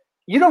shit.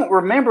 You don't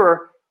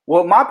remember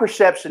what my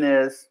perception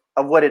is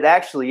of what it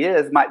actually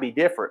is might be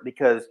different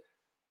because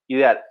you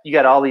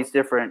got all these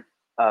different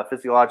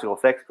physiological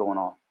effects going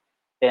on,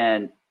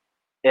 and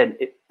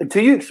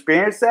until you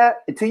experience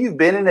that, until you've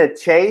been in a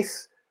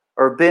chase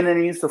or been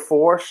in a use of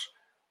force,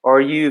 or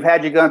you've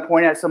had your gun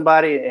pointed at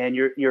somebody and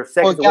you're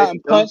seconds away from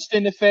punched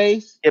in the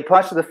face. Get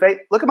punched in the face.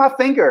 Look at my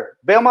finger,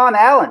 Belmont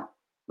Allen.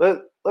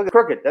 Look at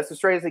crooked. That's as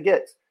straight as it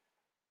gets.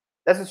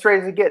 That's as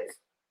straight as it gets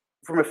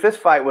from a fist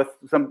fight with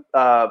some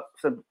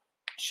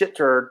shit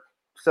turd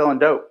selling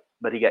dope.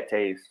 But he got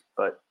tased.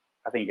 But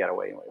I think he got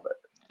away anyway. But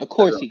of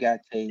course he got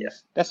tased. Yeah.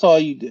 That's all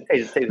you do.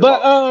 Tased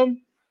but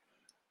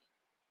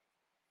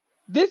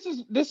this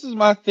is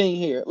my thing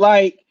here.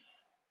 Like,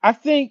 I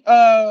think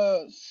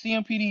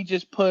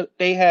CMPD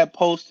they had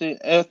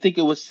posted, I think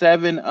it was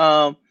 7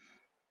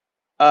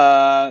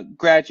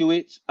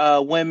 graduates,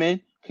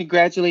 women.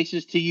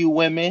 Congratulations to you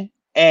women,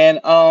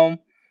 and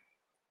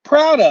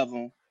proud of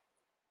them.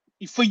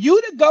 For you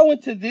to go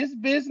into this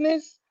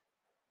business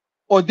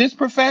or this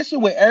profession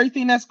with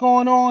everything that's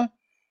going on,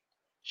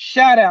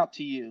 shout out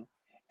to you.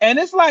 And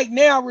it's like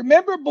now,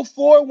 remember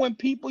before when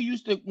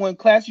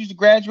class used to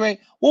graduate,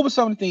 what were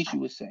some of the things you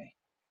would say?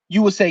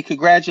 you would say,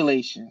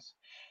 congratulations,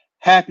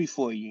 happy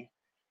for you,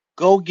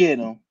 go get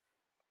them,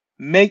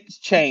 make the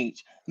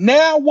change.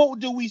 Now, what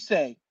do we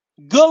say?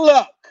 Good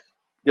luck.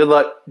 Good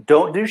luck.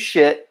 Don't do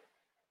shit.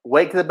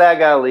 Wait till the bad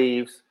guy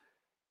leaves.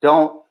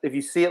 Don't, if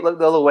you see it, look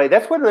the other way.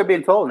 That's what they're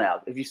being told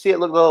now. If you see it,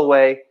 look the other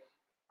way.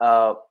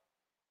 Hold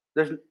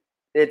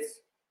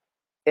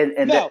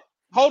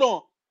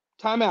on.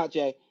 Time out,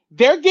 Jay.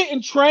 They're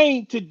getting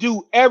trained to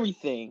do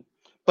everything,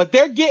 but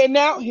they're getting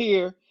out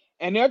here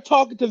and they're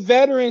talking to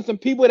veterans and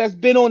people that's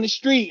been on the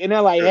street, and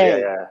they're like,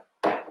 hey,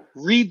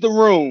 read the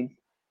room,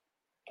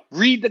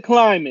 read the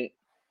climate.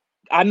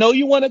 I know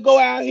you want to go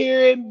out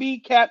here and be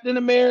Captain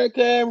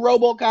America and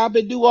RoboCop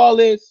and do all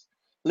this.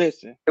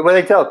 Listen. What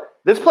they tell,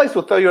 this place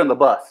will throw you on the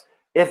bus.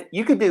 If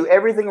you could do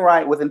everything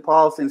right within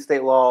policy and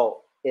state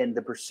law and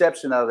the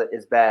perception of it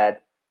is bad,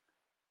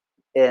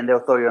 and they'll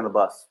throw you on the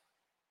bus.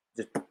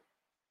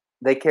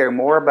 They care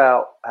more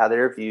about how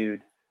they're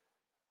viewed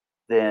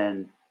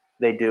than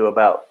they do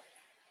about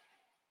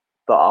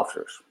the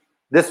officers.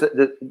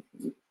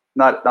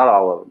 Not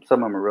all of them.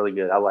 Some of them are really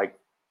good.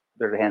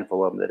 There's a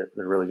handful of them that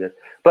are really good.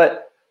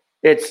 But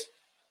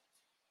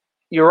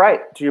you're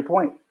right, to your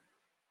point.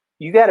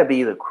 You got to be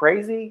either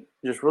crazy,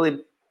 just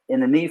really in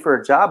the need for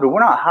a job, but we're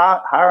not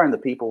hiring the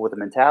people with the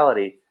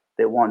mentality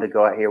that want to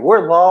go out here.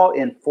 We're law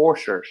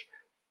enforcers.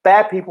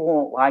 Bad people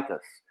won't like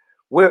us.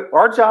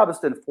 Our job is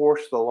to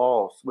enforce the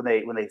laws when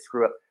they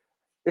screw up.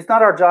 It's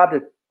not our job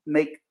to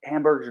make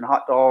hamburgers and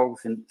hot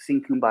dogs and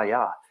sing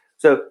Kumbaya.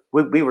 So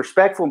we be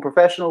respectful and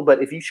professional,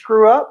 but if you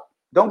screw up,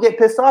 don't get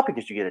pissed off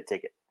because you get a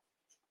ticket,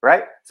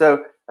 right?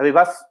 So, I mean,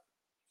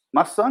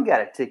 my son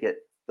got a ticket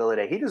the other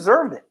day. He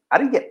deserved it. I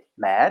didn't get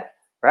mad,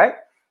 right?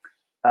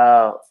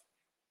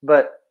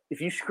 But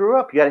if you screw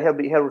up, you got to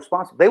be held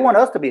responsible. They want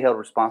us to be held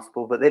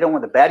responsible, but they don't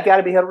want the bad guy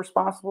to be held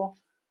responsible.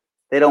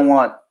 They don't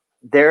want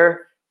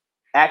their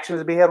actions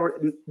to be held.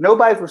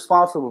 Nobody's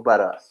responsible but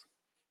us.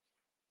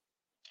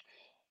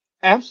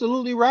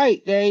 Absolutely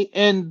right, Dave.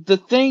 And the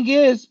thing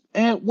is,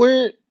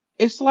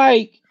 it's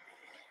like,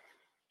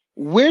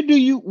 where do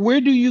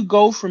you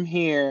go from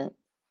here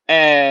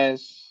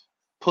as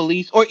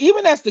police or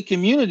even as the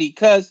community?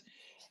 Because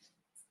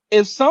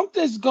if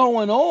something's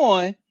going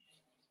on,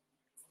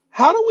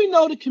 how do we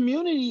know the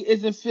community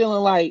isn't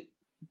feeling like,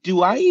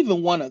 do I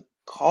even want to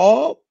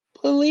call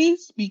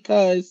police?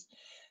 Because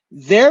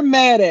they're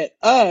mad at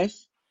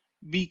us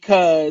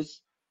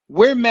because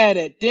we're mad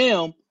at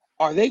them.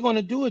 Are they going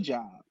to do a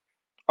job?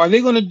 Are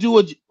they going to do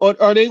a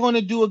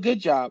good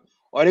job?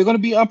 Are they going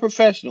to be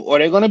unprofessional? Or are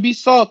they going to be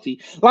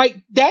salty?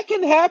 Like, that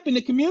can happen.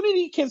 The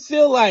community can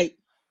feel like,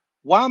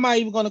 why am I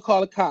even going to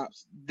call the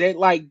cops? They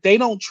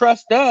don't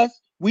trust us.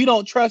 We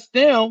don't trust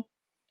them.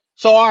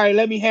 So, all right,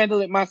 let me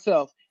handle it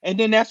myself. And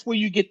then that's where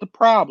you get the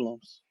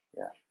problems.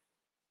 Yeah.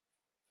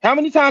 How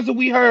many times have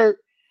we heard,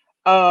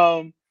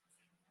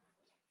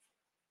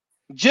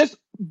 just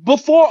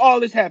before all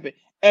this happened,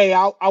 hey,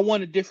 I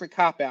want a different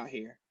cop out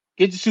here.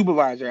 Get the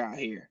supervisor out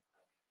here.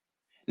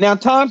 Now,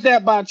 times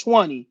that by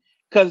 20,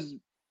 because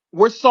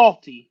we're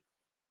salty.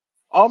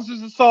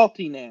 Officers are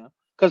salty now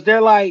because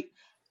they're like,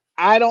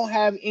 I don't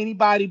have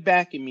anybody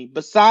backing me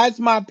besides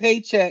my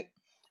paycheck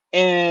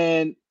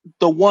and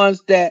the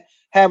ones that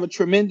have a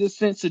tremendous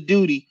sense of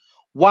duty.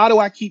 Why do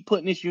I keep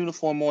putting this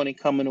uniform on and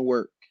coming to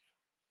work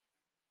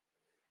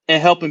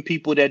and helping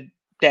people that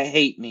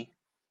hate me?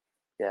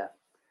 Yeah.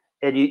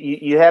 And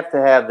you have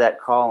to have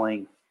that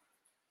calling,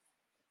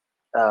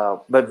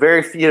 but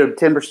very few,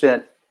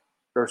 10%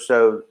 or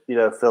so,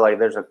 feel like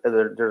there's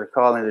a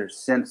calling, there's a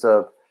sense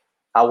of,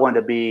 I want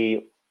to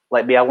be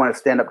like me. I want to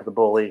stand up to the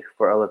bully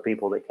for other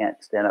people that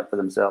can't stand up for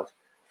themselves.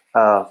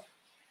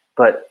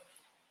 But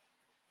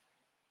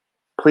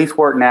police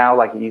work now,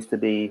 like it used to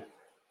be,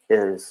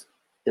 is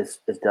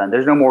done.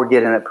 There's no more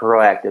getting it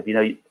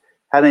proactive.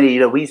 How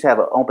many, we used to have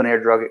an open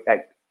air drug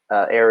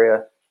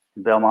area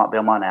in Belmont,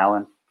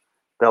 Allen,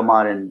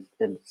 Belmont,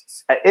 and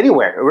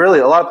anywhere, really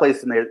a lot of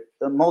places in there,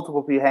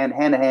 multiple people hand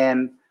to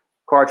hand,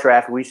 car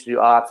traffic. We used to do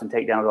ops and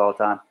takedowns all the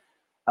time.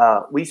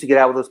 We used to get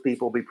out with those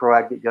people, be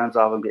proactive, get guns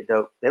off them, get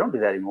dope. They don't do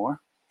that anymore.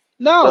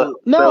 No,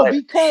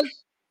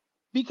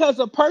 because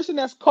a person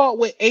that's caught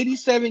with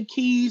 87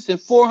 keys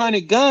and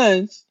 400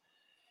 guns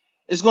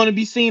is going to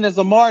be seen as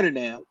a martyr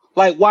now.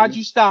 Like, why'd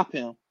you stop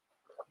him?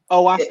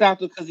 Oh, I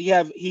stopped him because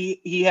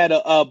he had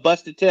a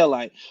busted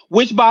taillight.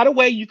 Which, by the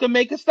way, you can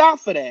make a stop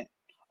for that.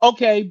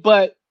 Okay,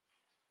 but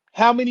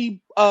how many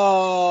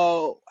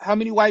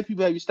white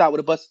people have you stopped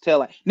with a busted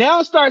taillight? Now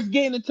it starts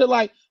getting into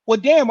like, well,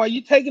 damn, are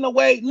you taking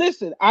away?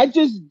 Listen, I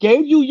just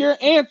gave you your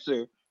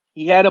answer.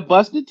 He had a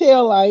busted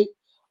taillight.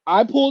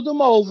 I pulled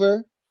him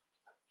over.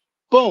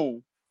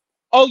 Boom.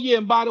 Oh, yeah,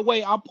 and by the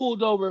way, I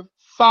pulled over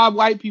 5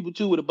 white people,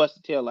 too, with a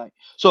busted taillight.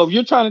 So if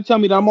you're trying to tell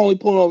me that I'm only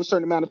pulling over a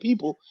certain amount of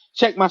people,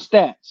 check my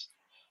stats.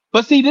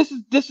 But see, this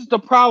is the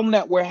problem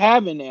that we're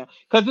having now.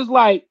 Because it's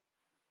like,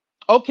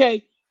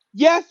 okay,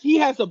 yes, he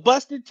has a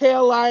busted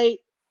taillight.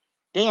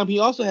 Damn, he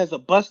also has a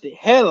busted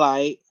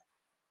headlight.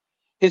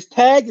 His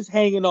tag is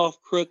hanging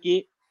off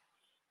crooked.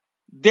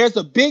 There's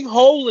a big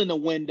hole in the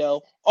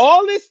window.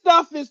 All this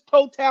stuff is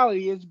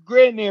totality. It's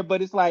grid in there,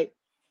 but it's like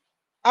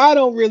I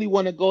don't really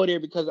want to go there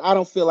because I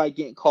don't feel like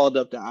getting called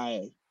up to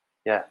IA.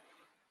 Yeah,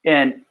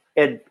 and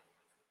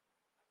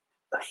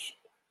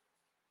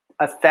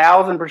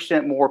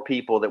 1,000% more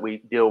people that we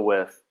deal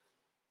with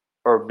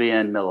are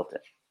being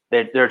militant.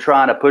 They're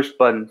trying to push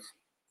buttons.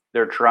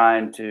 They're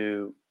trying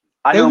to.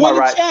 I know my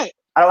right. Check.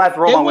 I don't have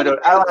to roll my window.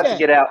 I don't have to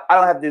get out. I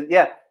don't have to.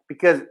 Yeah,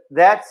 because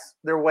that's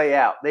their way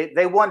out.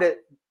 They want to.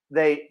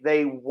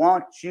 They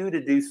want you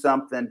to do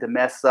something to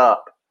mess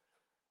up,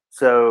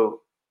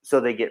 so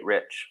they get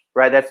rich,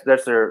 right? That's their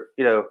or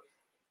they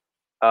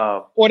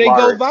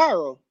go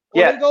viral.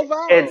 They go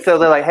viral. And so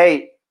they're like,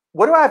 hey,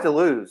 what do I have to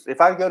lose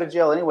if I go to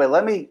jail anyway?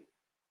 Let me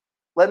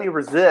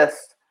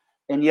resist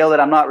and yell that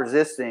I'm not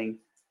resisting,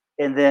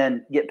 and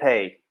then get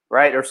paid,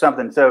 right, or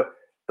something. So,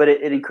 but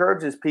it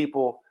encourages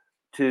people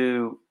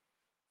to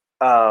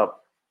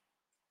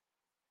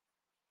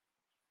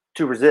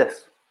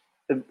resist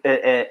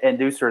and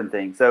do certain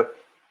things. So,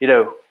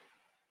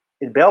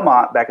 in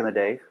Belmont back in the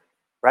day,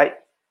 right,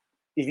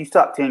 if you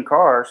stop 10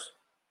 cars,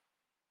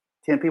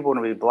 10 people are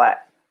going to be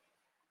black.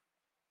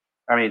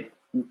 I mean,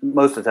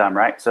 most of the time,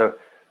 right? So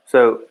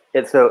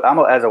I'm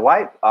as a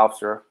white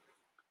officer,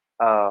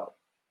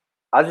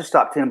 I just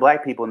stopped 10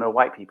 black people, no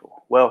white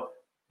people. Well,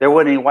 there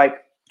wasn't any white.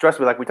 Trust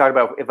me, like we talked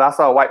about, if I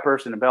saw a white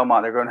person in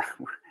Belmont, they're going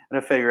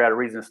to figure out a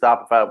reason to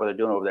stop and find out what they're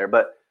doing over there.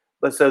 But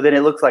so then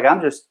it looks like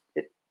I'm just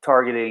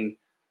targeting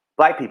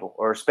black people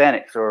or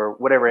Hispanics or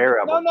whatever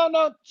area.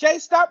 No, Jay,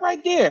 stop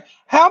right there.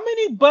 How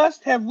many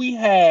busts have we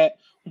had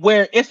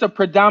where it's a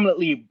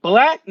predominantly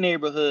black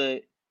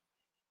neighborhood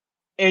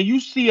and you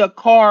see a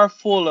car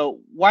full of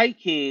white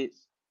kids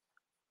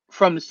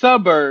from the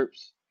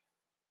suburbs,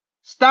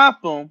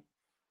 stop them,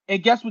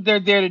 and guess what they're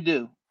there to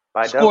do?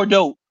 Score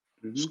dope,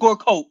 score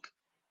coke,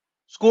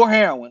 score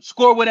heroin,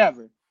 score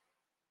whatever.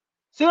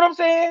 See what I'm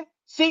saying?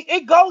 See,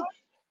 it goes.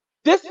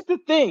 This is the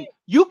thing.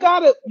 You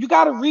gotta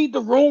read the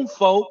room,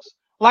 folks.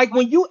 Like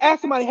when you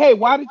ask somebody, hey,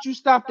 why did you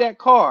stop that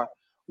car?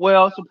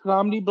 Well, it's a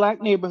predominantly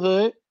black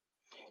neighborhood.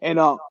 And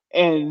 9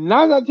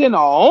 out of 10, the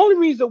only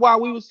reason why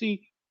we would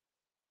see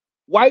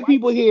white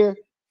people here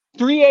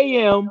 3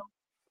 a.m.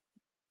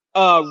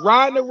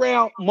 Riding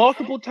around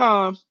multiple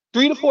times,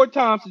 3 to 4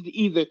 times, is to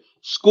either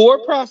score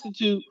a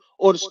prostitute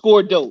or to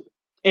score dope.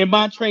 In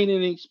my training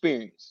and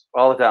experience,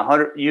 all the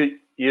time,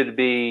 you'd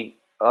be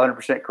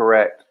 100%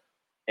 correct.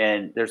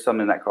 And there's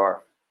something in that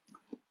car.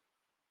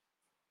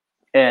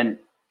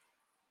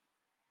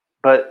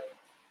 But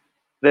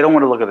they don't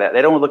want to look at that.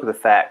 They don't want to look at the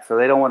facts. So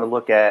they don't want to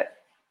look at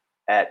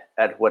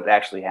what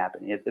actually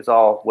happened. It's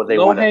all what they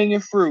want. Low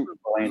hanging fruit.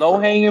 Low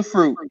hanging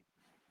fruit.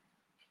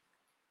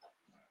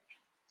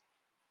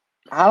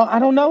 I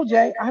don't know,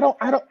 Jay. I don't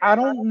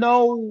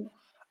know.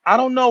 I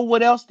don't know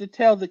what else to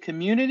tell the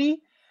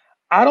community.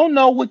 I don't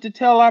know what to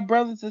tell our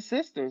brothers and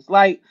sisters.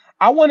 Like,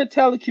 I want to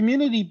tell the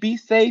community, be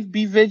safe,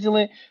 be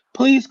vigilant.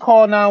 Please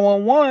call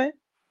 911.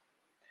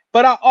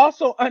 But I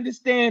also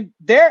understand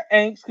their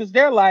angst because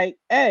they're like,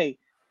 hey,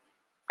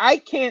 I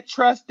can't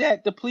trust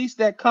that the police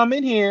that come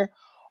in here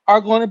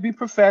are going to be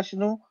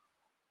professional,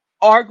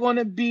 are going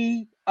to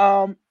be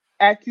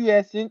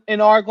acquiescent,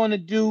 and are going to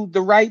do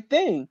the right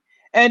thing.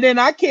 And then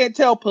I can't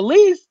tell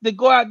police to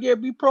go out there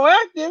and be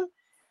proactive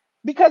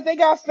because they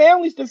got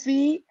families to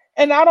feed.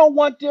 And I don't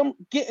want them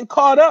getting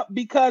caught up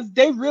because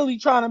they really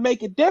trying to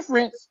make a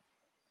difference.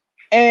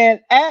 And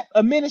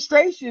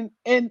administration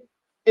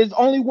is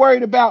only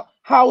worried about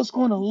how it's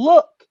going to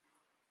look.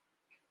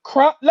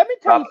 Let me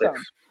tell you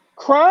something.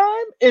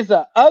 Crime is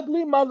an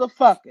ugly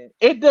motherfucker.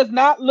 It does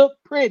not look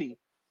pretty.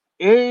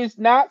 It is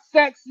not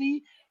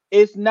sexy.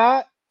 It's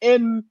not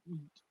in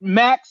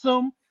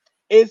Maxim.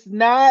 It's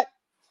not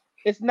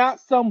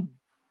some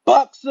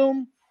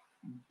buxom,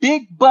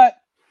 big butt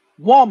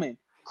woman.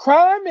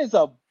 Crime is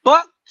a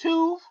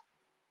buck-tooth,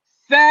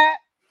 fat,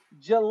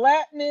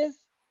 gelatinous,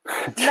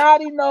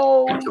 snotty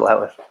nose,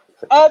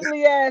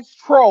 ugly ass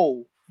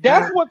troll.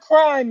 That's what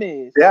crime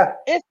is. Yeah.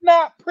 It's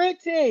not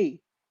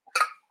pretty.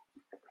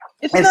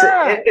 It's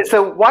not.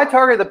 So why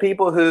target the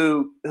people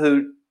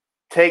who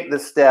take the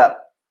step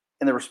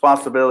and the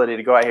responsibility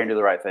to go out here and do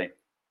the right thing?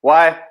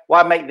 Why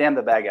make them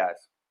the bad guys?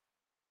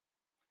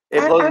 It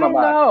blows my mind.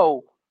 I don't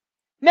know.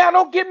 Now,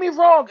 don't get me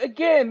wrong.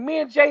 Again, me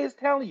and Jay is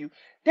telling you,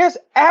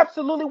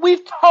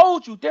 we've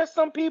told you, there's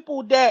some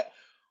people that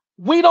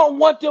we don't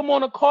want them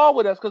on a call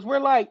with us because we're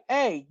like,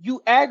 hey,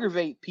 you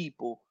aggravate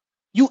people.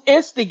 You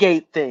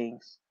instigate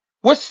things.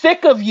 We're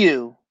sick of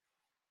you.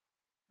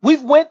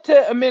 We've went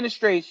to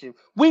administration.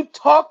 We've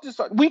talked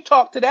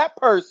to that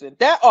person,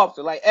 that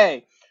officer, like,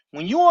 hey,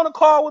 when you on a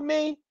call with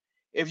me,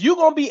 if you're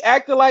going to be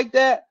acting like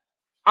that,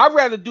 I'd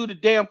rather do the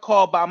damn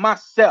call by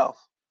myself.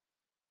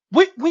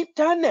 We've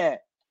done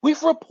that.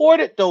 We've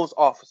reported those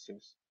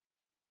officers.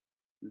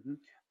 Mm-hmm.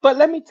 But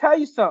let me tell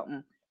you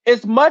something.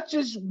 As much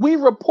as we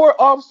report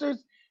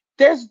officers,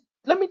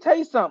 let me tell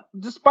you something.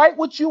 Despite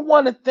what you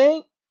want to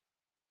think,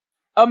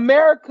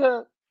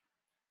 America,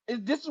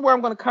 this is where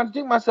I'm going to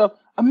contradict myself.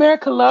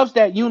 America loves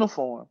that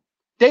uniform.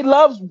 They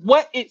love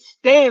what it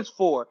stands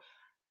for.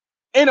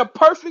 In a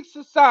perfect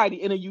society,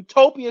 in a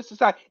utopian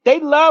society, they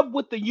love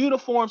what the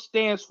uniform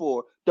stands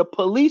for. The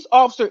police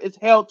officer is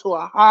held to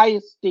a high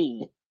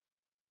esteem.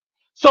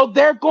 So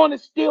they're going to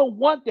still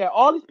want that.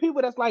 All these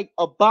people that's like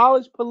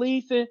abolish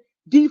policing,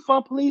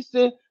 defund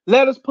policing,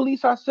 let us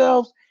police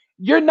ourselves,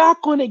 you're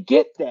not going to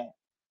get that.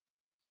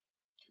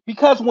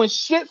 Because when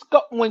shit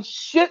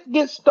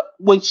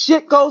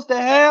goes to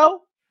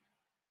hell,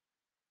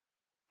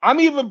 I'm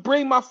even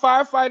bring my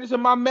firefighters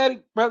and my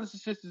medic brothers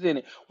and sisters in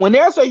it. When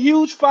there's a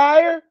huge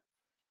fire,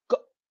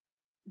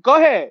 go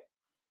ahead.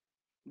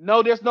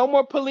 No, there's no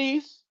more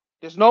police.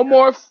 There's no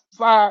more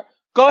fire.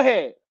 Go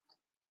ahead.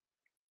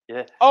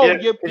 Yeah. Oh,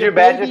 your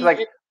badge is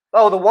like,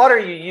 oh, the water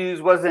you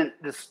used wasn't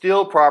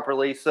distilled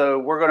properly, so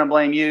we're going to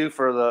blame you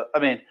for the. I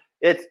mean,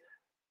 it's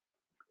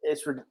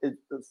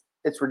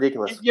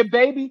ridiculous. Your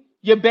baby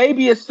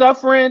is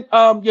suffering.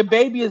 Your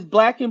baby is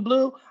black and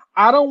blue.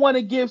 I don't want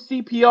to give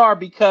CPR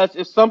because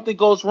if something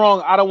goes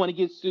wrong, I don't want to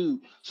get sued.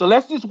 So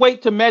let's just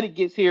wait till medic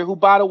gets here, who,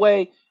 by the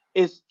way,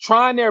 is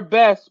trying their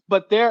best,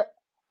 but they're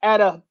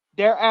at a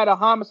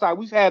homicide.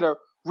 We've had a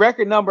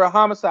record number of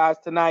homicides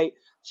tonight,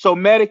 so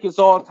medic is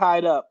all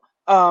tied up.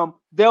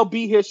 They'll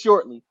be here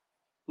shortly.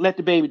 Let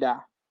the baby die.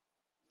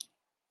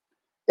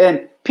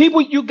 And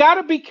people, you got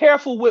to be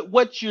careful with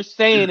what you're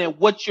saying and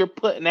what you're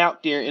putting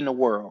out there in the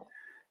world.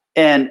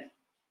 And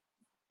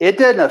it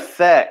doesn't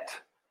affect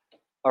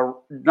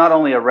not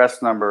only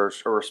arrest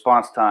numbers or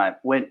response time.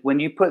 When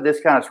you put this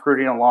kind of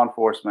scrutiny on law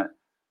enforcement,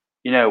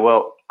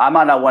 well, I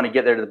might not want to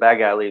get there to the bad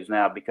guy leaves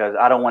now because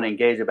I don't want to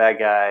engage a bad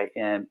guy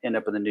and end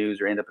up in the news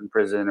or end up in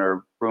prison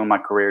or ruin my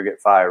career or get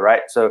fired,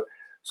 right? So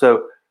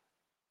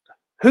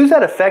who's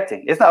that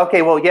affecting? It's not,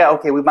 okay, well, yeah,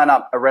 okay, we might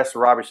not arrest a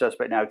robbery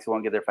suspect now because we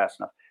won't get there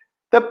fast enough.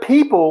 The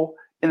people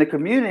in the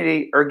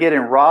community are getting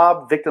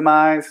robbed,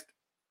 victimized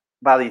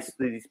by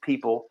these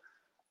people,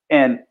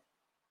 and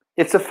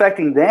it's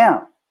affecting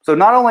them. So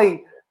not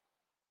only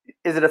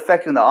is it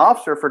affecting the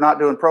officer for not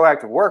doing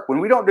proactive work, when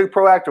we don't do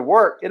proactive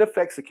work, it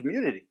affects the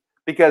community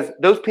because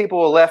those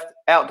people are left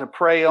out to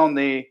prey on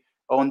the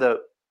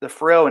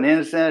frail and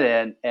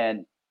innocent,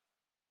 and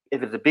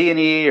if it's a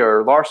B&E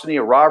or larceny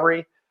or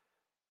robbery,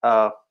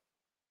 they're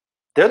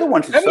the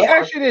ones who Let suffer. me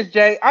ask you this,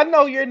 Jay. I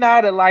know you're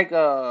not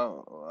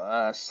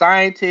a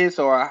scientist,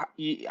 or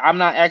I'm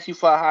not asking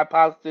for a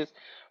hypothesis,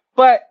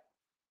 but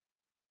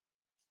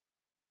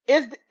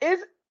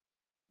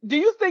do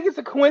you think it's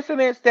a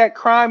coincidence that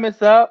crime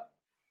is up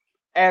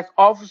as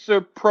officer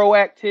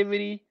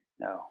proactivity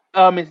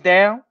is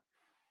down?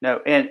 No,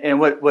 and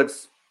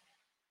what's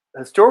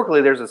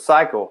historically there's a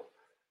cycle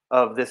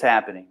of this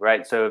happening,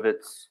 right? So if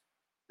it's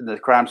the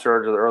crime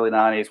surge of the early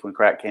 90s when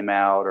crack came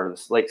out, or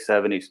the late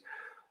 70s,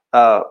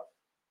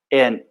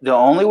 and the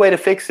only way to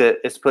fix it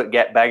is to put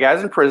bad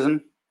guys in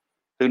prison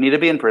who need to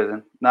be in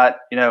prison. Not,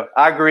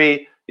 I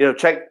agree,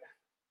 check.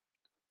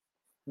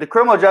 The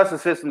criminal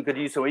justice system could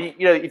use so.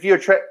 If you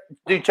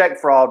do check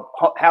fraud,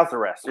 house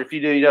arrest. If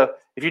you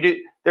do,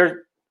 there's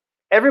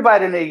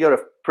everybody need to go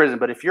to prison.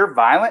 But if you're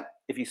violent,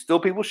 if you steal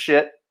people's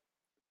shit,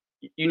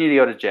 you need to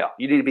go to jail.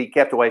 You need to be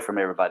kept away from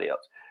everybody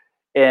else.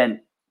 And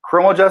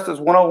criminal justice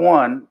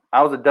 101,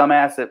 I was a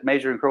dumbass at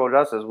majoring in criminal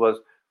justice. Was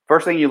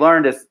first thing you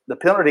learned is the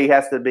penalty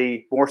has to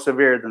be more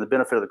severe than the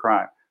benefit of the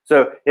crime.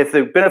 So if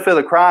the benefit of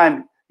the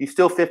crime, you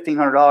steal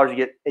 $1,500,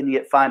 you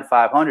get fined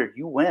 $500,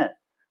 you win.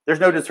 There's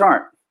no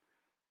deterrent.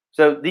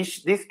 So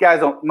these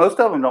guys most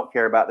of them don't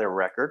care about their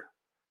record.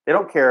 They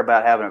don't care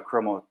about having a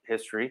criminal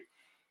history.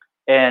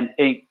 And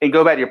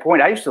go back to your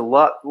point, I used to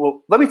love,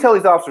 well, let me tell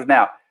these officers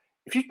now,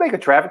 if you make a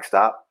traffic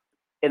stop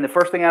and the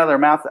first thing out of their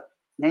mouth,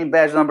 name,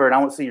 badge number, and I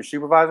want to see your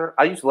supervisor,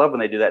 I used to love when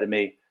they do that to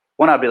me.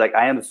 One, I'd be like,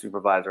 I am the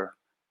supervisor.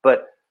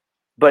 But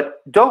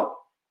it's not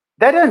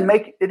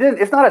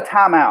a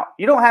timeout.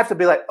 You don't have to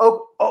be like,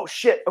 oh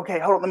shit, okay,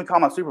 hold on, let me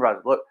call my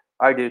supervisor. Look,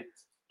 all right, dude.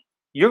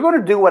 You're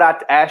going to do what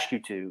I ask you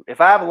to.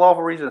 If I have a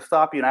lawful reason to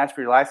stop you and ask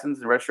for your license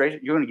and registration,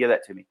 you're going to give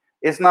that to me.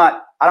 It's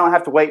not, I don't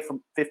have to wait for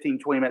 15,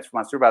 20 minutes for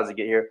my supervisor to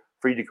get here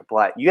for you to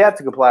comply. You have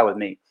to comply with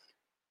me.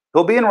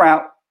 He'll be en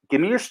route.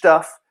 Give me your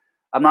stuff.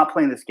 I'm not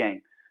playing this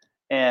game.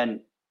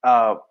 And,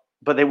 but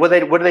what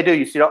do they do?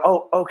 You see,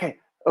 oh, okay.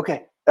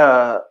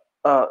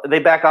 They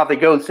back off. They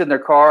go and sit in their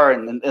car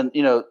and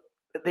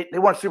they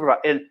want to supervise.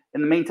 And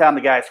in the meantime, the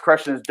guy's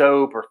crushing his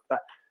dope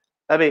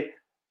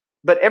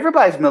but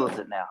everybody's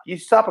militant now. You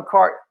stop a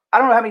car. I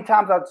don't know how many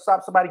times I'd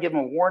stop somebody, give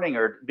them a warning,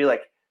 or be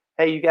like,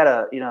 "Hey, you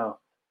gotta,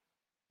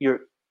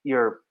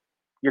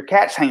 your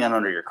cat's hanging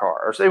under your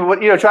car," or say,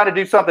 trying to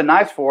do something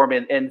nice for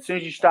them. And as soon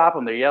as you stop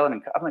them, they're yelling.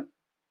 And I'm like,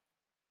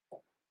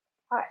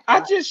 "Hi." I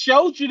just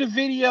showed you the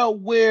video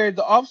where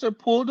the officer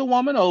pulled the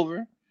woman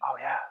over. Oh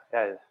yeah.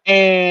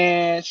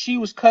 And she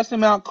was cussing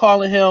him out,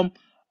 calling him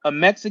a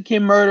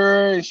Mexican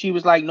murderer, and she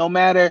was like, "No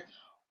matter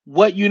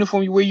what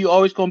uniform you wear, you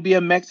always gonna be a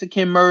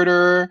Mexican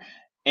murderer,"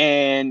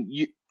 and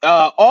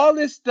all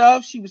this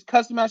stuff. She was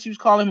cussing him out. She was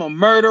calling him a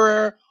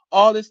murderer.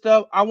 All this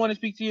stuff. I want to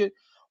speak to you.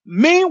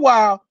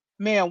 Meanwhile,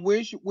 man,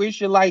 where's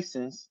your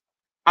license?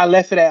 I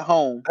left it at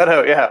home. I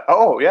know. Yeah.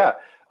 Oh yeah.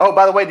 Oh,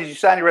 by the way, did you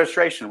sign your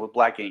registration with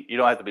black ink? You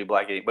don't have to be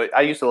black ink, but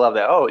I used to love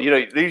that. Oh,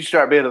 you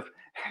start being a.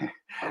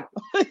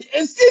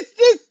 It's just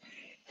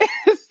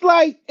it's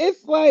like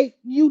it's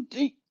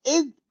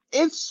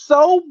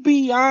so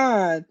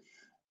beyond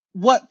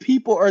what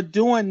people are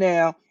doing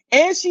now.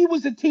 And she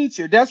was a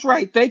teacher. That's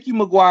right. Thank you,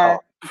 McGuire.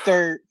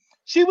 Third.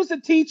 She was a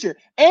teacher,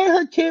 and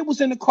her kid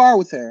was in the car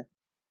with her.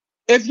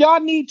 If y'all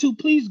need to,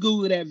 please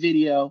Google that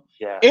video.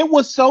 Yeah. It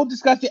was so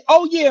disgusting.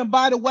 Oh, yeah, and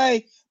by the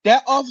way,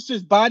 that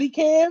officer's body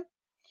cam,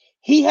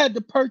 he had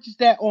to purchase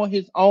that on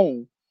his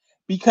own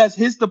because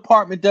his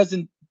department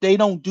they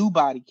don't do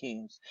body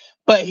cams.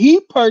 But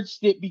he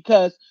purchased it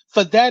because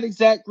for that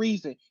exact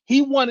reason,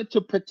 he wanted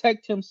to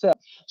protect himself.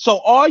 So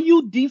all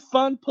you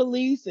defund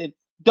police and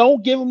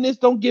don't give them this,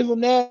 don't give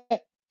them that,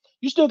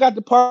 you still got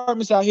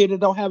departments out here that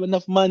don't have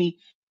enough money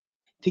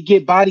to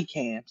get body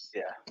cams.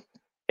 Yeah.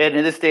 And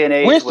in this day and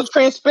age, where's the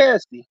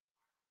transparency?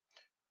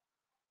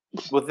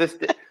 With this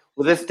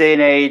day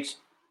and age,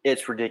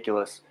 it's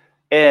ridiculous.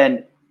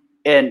 And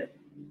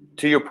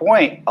to your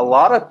point, a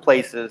lot of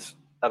places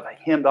have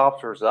hemmed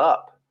officers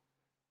up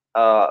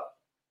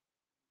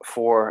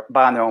for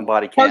buying their own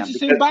body cam.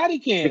 Purchasing body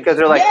cams. Because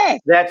they're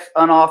like, that's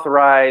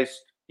unauthorized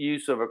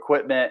use of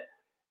equipment,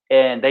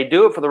 and they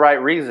do it for the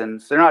right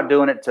reasons. They're not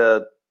doing it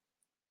to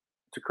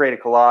create a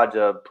collage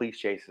of police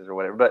chases or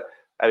whatever. But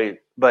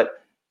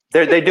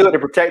they do it to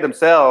protect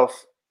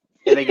themselves,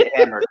 and they get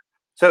hammered.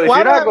 So if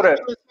you're not going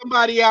to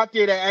somebody out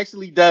there that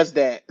actually does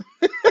that,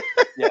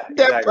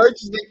 that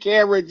purchases the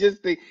camera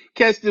just to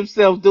catch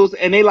themselves doing,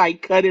 and they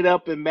like cut it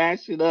up and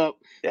mash it up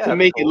to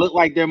make it look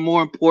like they're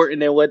more important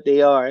than what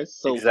they are. It's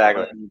so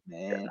funny,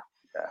 man.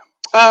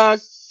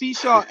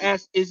 Seashaw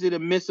asks, "Is it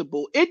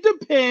admissible?" It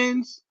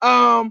depends.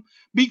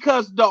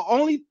 Because the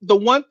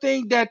one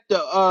thing that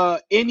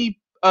any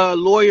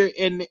lawyer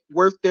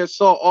worth their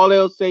salt, all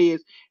they'll say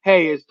is,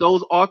 "Hey, is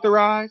those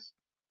authorized?"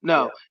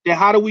 No. Yeah. Then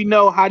how do we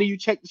know? How do you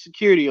check the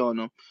security on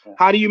them? Yeah.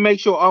 How do you make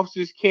sure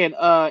officers can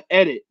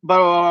edit? Blah,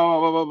 blah,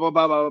 blah, blah, blah,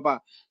 blah, blah, blah.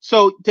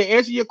 So to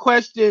answer your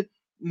question,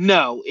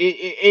 no,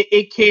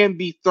 it can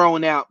be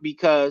thrown out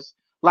because,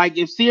 like,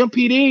 if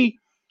CMPD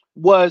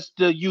was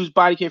to use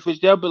body cam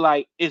footage, they'll be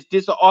like, "Is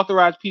this an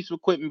authorized piece of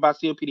equipment by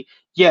CMPD?"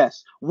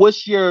 Yes.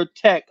 What's your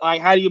tech?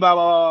 Like, how do you blah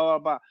blah blah blah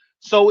blah?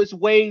 So it's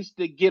ways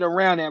to get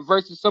around that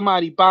versus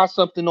somebody buy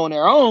something on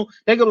their own.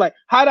 They go like,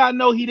 how do I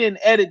know he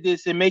didn't edit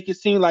this and make it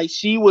seem like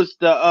she was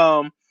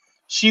the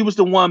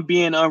one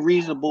being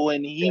unreasonable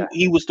and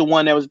he was the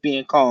one that was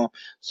being calm.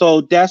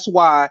 So that's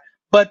why.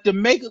 But to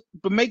make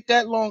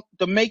that long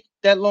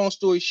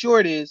story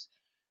short is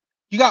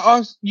you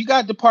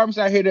got departments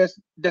out here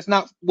that's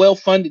not well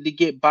funded to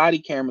get body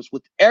cameras.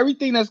 With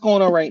everything that's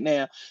going on right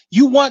now,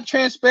 you want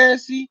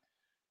transparency,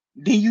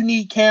 then you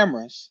need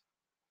cameras.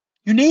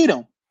 You need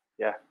them.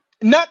 Yeah.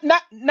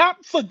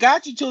 Not for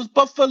gotcha tools,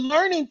 but for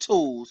learning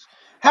tools.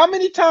 How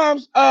many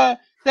times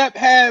that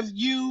have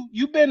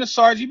you've been a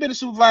sergeant, you've been a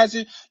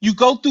supervisor, you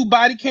go through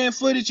body cam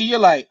footage and you're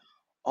like,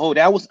 "Oh,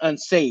 that was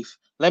unsafe.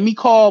 Let me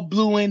call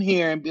Blue in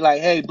here and be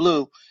like, hey,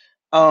 Blue,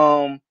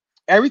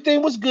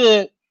 everything was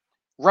good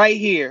right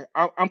here.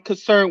 I'm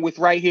concerned with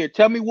right here.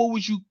 Tell me what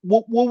was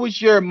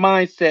your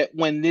mindset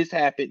when this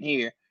happened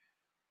here?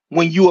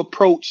 When you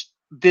approached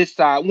this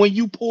side, when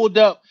you pulled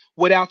up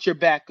without your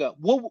backup,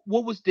 what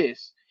was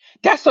this?"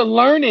 That's a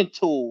learning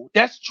tool.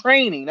 That's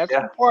training. That's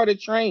part of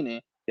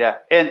training. Yeah,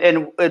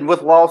 and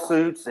with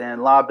lawsuits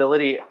and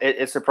liability,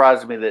 it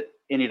surprises me that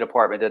any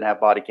department didn't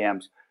have body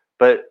cams,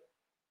 but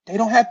they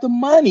don't have the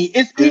money.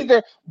 It's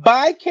either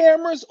buy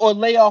cameras or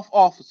lay off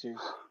officers.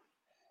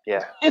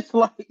 Yeah, it's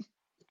like,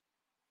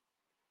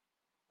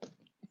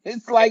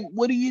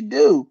 what do you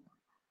do?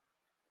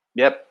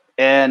 Yep,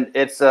 and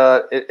it's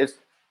to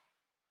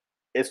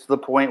the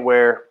point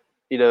where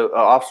an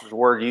officer's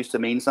word used to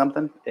mean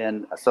something,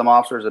 and some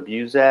officers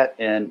abuse that,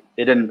 and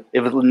it didn't.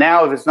 If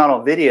it's not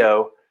on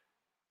video,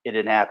 it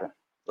didn't happen.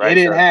 Right? It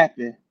didn't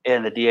happen.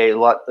 And the DA,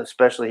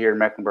 especially here in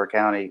Mecklenburg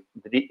County,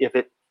 if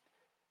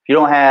you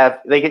don't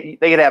have, they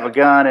could have a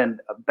gun and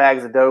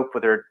bags of dope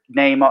with their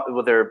name,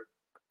 with their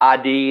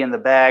ID in the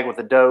bag with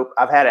the dope.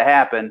 I've had it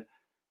happen.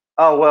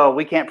 Oh, well,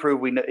 we can't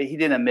prove he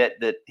didn't admit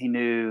that he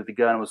knew the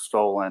gun was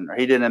stolen, or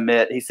he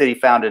said he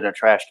found it in a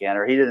trash can,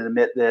 or he didn't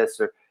admit this,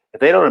 or if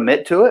they don't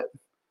admit to it,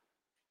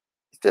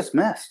 it's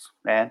dismissed,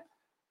 man.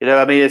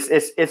 I mean,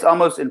 it's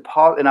almost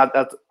impossible. And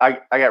I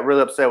got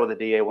really upset with the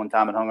DA one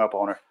time and hung up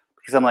on her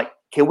because I'm like,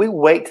 can we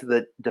wait till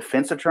the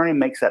defense attorney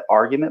makes that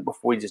argument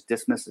before we just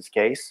dismiss this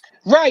case?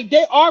 Right.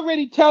 They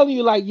already telling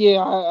you like,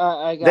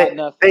 I got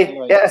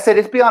nothing. I said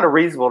it's beyond a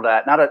reasonable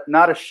doubt,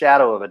 not a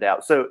shadow of a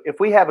doubt. So if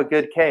we have a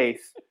good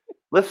case,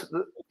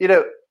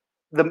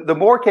 the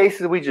more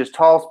cases we just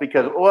toss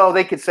because, well,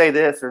 they could say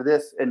this or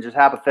this and just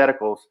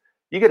hypotheticals.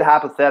 You could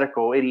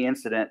hypothetical any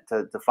incident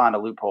to find a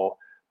loophole,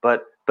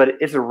 but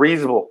it's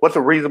what's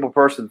a reasonable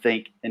person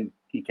think in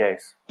any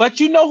case? But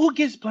you know who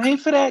gets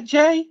blamed for that,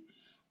 Jay?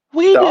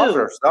 We do.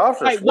 Officers.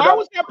 Like, why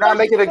was that person not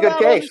making a good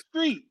case?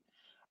 Street?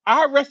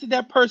 I arrested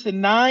that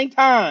person 9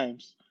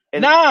 times.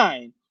 And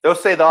 9. They'll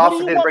say the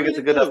officer didn't bring us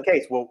a good enough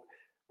case. Well,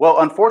 Well,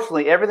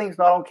 unfortunately, everything's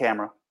not on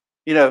camera.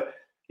 You know,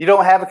 you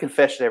don't have a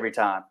confession every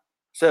time.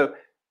 So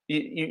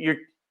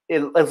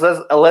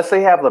unless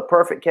they have the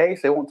perfect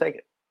case, they won't take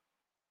it.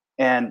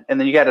 And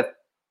then you got to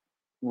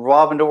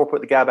revolving door,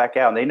 put the guy back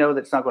out. And they know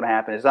that's not going to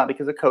happen. It's not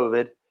because of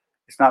COVID.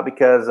 It's not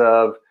because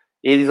of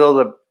these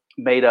other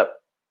made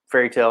up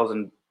fairy tales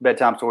and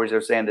bedtime stories.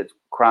 They're saying that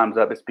crime's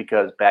up. It's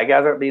because bad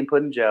guys aren't being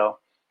put in jail,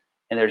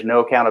 and there's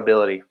no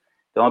accountability.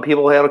 The only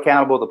people held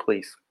accountable are the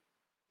police.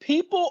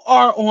 People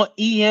are on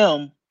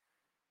EM.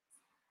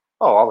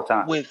 Oh, all the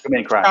time. With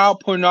committing crimes.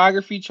 Child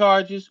pornography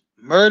charges,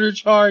 murder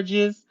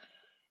charges.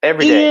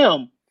 Every day.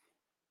 EM.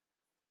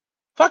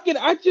 Fucking,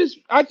 I just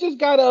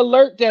got an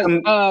alert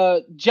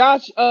that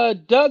Josh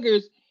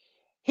Duggars,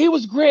 he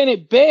was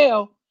granted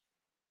bail,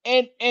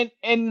 and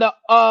the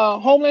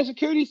Homeland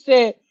Security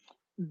said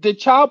the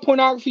child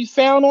pornography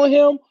found on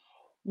him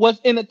was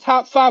in the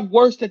top 5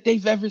 worst that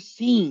they've ever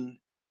seen.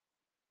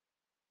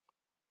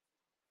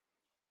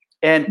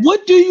 And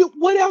what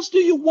else do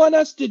you want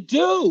us to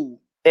do?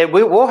 And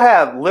we'll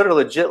have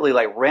literally legitly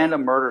like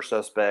random murder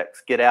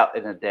suspects get out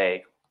in a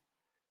day,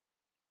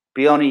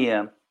 be on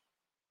EM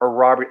or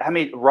robbery. I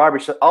mean,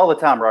 robbery all the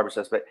time, robbery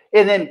suspect,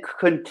 and then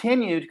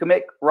continue to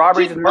commit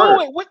robberies and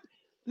murder.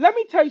 Let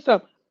me tell you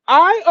something.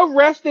 I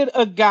arrested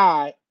a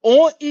guy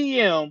on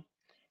EM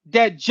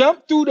that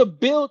jumped through the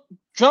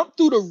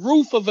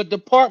roof of a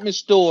department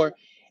store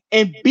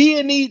and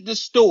B&E'd the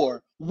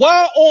store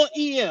while on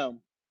EM.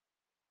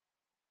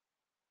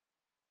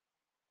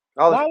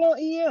 While on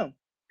EM.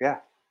 Yeah.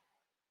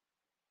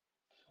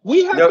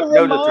 We have to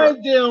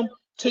remind them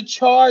to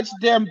charge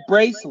them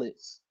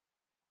bracelets.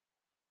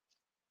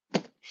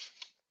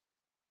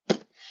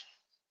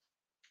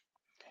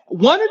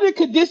 One of the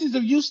conditions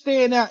of you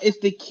staying out is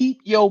to keep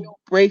your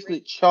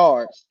bracelet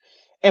charged.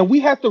 And we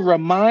have to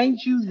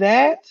remind you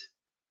that.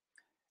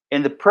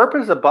 And the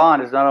purpose of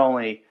bond is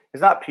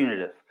not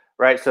punitive,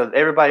 right? So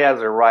everybody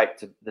has a right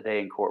to the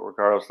day in court,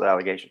 regardless of the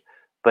allegation.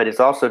 But it's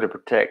also to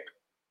protect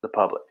the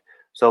public.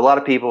 So a lot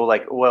of people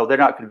well, they're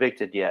not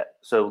convicted yet,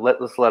 so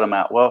let's let them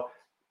out. Well,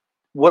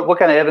 what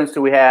kind of evidence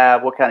do we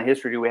have? What kind of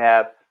history do we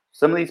have?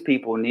 Some of these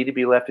people need to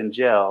be left in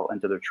jail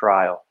until their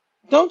trial.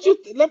 Don't you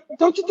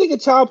think a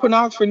child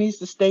pornographer needs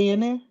to stay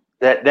in there?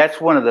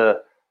 That's one of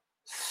the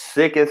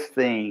sickest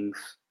things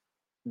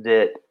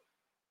that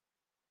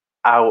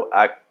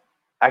I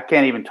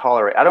can't even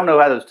tolerate. I don't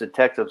know how those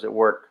detectives that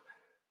work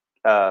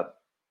child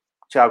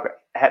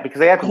because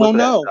they have to look at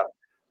that stuff.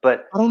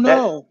 But I don't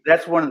know.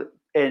 That's one of the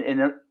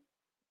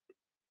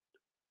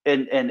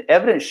and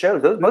evidence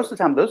shows most of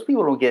the time those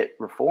people don't get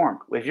reformed.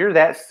 If you're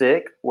that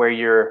sick where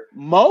you're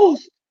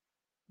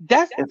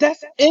that's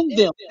in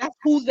them. That's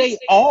who they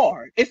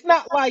are. It's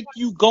not like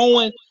you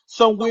going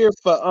somewhere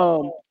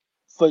for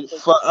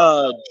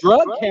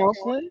drug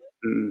counseling.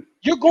 Mm.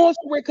 You're going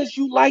somewhere because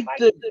you like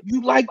to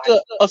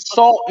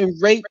assault and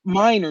rape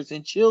minors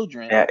and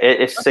children. Yeah,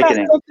 it's that's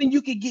sickening. Not something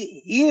you could get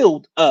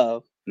healed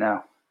of.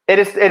 No,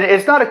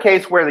 it's not a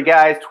case where the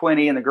guy's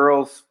 20 and the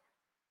girl's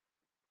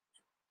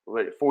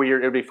 4 years.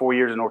 It'll be 4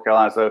 years in North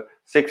Carolina, so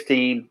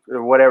 16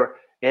 or whatever.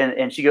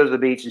 And she goes to the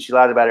beach and she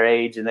lies about her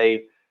age and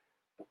they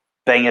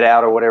bang it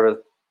out or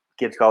whatever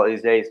kids call it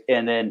these days.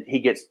 And then he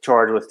gets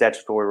charged with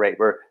statutory rape.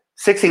 Where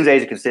 16 is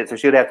age of consent, so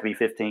she would have to be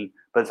 15.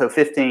 But so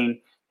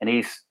 15, and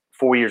he's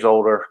 4 years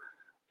older,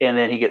 and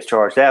then he gets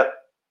charged. That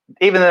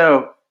even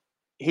though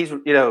he's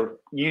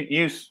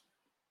use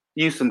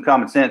some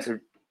common sense,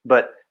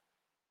 but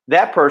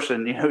that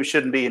person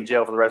shouldn't be in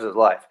jail for the rest of his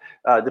life,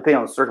 depending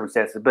on the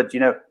circumstances. But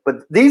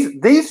but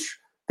these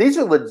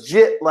are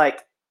legit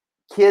like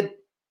kid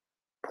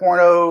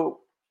porno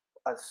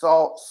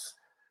assaults.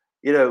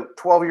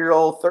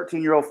 12-year-old,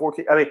 13-year-old,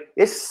 14. I mean,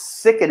 it's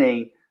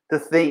sickening to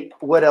think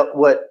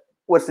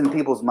what's in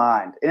people's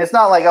mind. And it's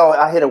not like, oh,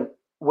 I hit a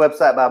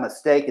website by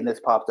mistake and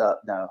this popped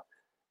up. No,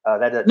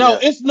 that doesn't. No,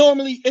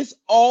 it's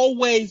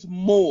always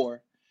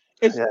more.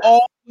 It's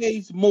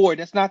always more.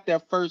 That's not their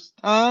first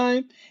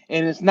time,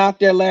 and it's not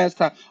their last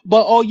time.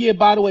 But oh yeah,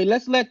 by the way,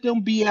 let's let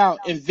them be out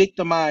and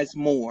victimize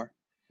more.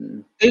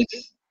 Mm-hmm.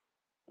 It's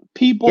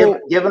people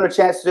give them a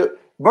chance to do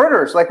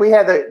murders. Like we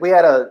had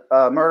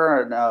a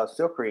murder in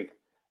Still Creek.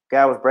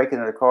 Guy was breaking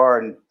into a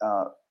car in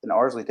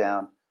Ardsley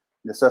Town.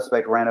 The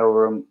suspect ran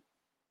over him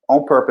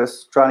on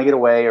purpose, trying to get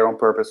away, or on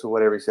purpose, or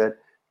whatever he said.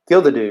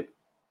 Killed the dude.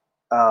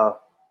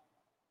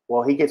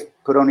 Well, he gets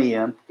put on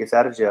EM, gets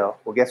out of jail.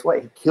 Well, guess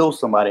what? He kills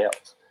somebody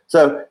else.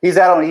 So he's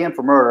out on EM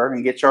for murder and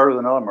he gets charged with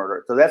another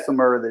murder. So that's the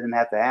murder that didn't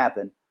have to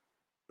happen.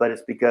 But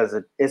it's because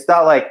it's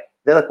not like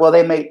they're like, well,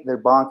 they make their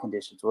bond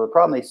conditions. Well, the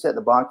problem, they set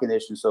the bond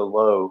conditions so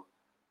low.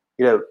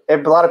 A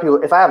lot of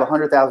people, if I have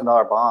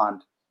 $100,000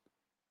 bond,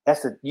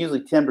 that's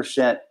usually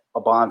 10%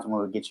 of bonds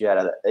when we get you out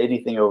of that.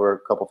 Anything over a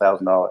couple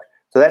 $1,000s.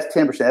 So that's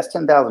 10%. That's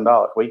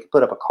 $10,000. Well, you can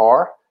put up a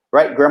car,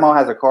 right? Grandma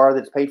has a car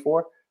that's paid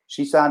for.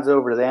 She signs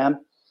over to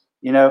them.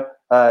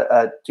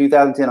 A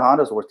 2010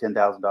 Honda is worth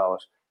 $10,000,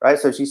 right?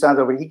 So she signs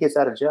over. He gets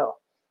out of jail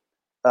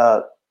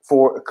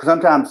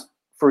sometimes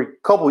for a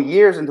couple of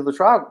years until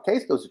the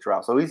case goes to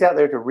trial. So he's out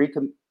there to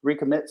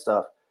recommit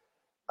stuff.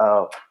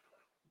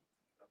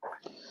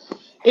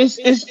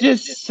 It's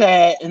just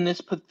sad and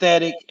it's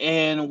pathetic,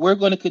 and we're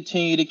going to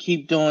continue to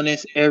keep doing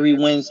this every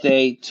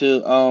Wednesday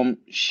to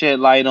shed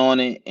light on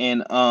it,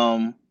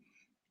 and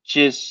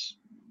just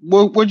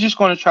we're just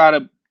going to try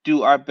to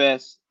do our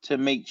best to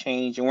make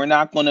change, and we're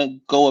not going to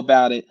go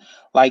about it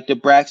like the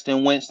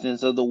Braxton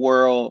Winstons of the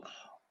world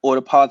or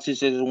the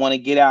politicians that want to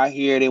get out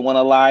here. They want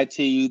to lie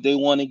to you. They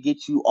want to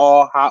get you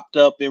all hopped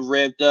up and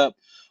revved up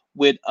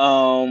with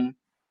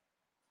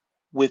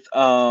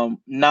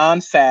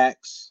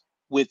non-facts,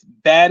 with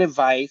bad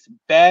advice,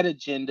 bad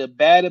agenda,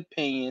 bad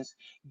opinions,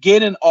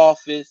 get in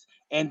office,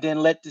 and then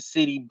let the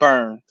city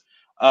burn.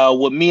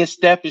 What me and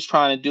Steph is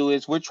trying to do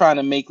is we're trying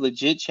to make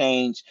legit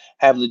change,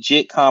 have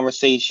legit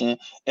conversation,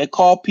 and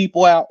call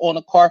people out on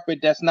the carpet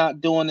that's not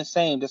doing the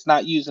same, that's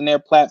not using their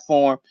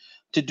platform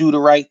to do the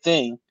right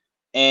thing.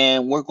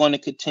 And we're going to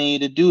continue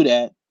to do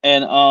that.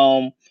 And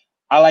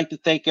I like to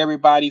thank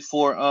everybody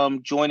for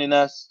joining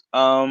us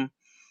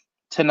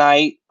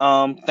tonight.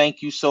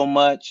 Thank you so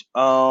much.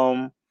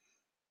 You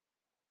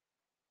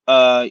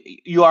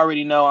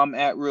already know I'm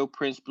at Real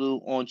Prince Blue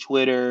on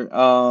Twitter,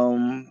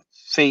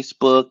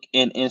 Facebook,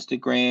 and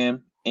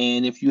Instagram.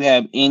 And if you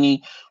have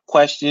any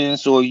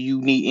questions or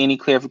you need any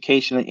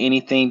clarification on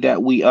anything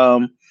that we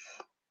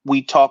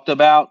talked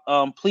about,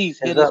 please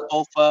hit us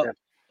both up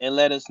and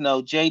let us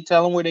know. Jay,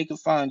 tell them where they can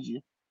find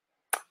you.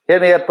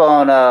 Hit me up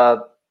on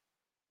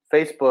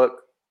Facebook.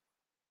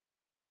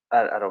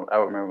 I don't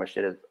remember what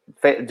shit is.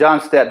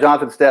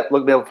 Jonathan Stepp.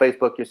 Look me up on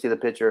Facebook. You'll see the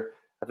picture.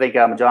 I think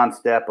I'm John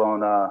Stepp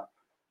on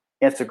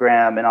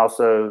Instagram, and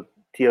also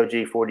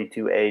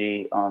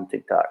TOG4280 on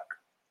TikTok.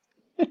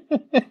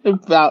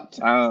 About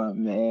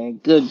time, man.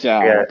 Good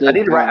job. Yeah, Good I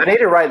need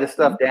to write this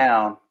stuff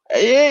down.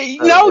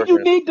 No,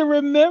 you need to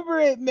remember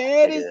it,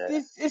 man.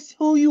 It's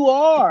who you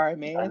are,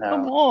 man.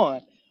 Come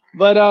on.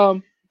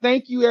 But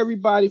thank you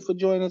everybody for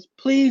joining us.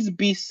 Please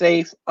be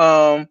safe.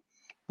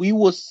 We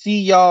will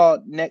see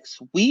y'all next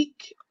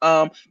week.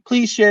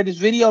 Please share this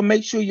video.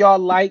 Make sure y'all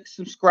like,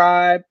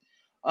 subscribe,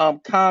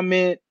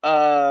 comment.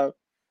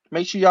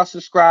 Make sure y'all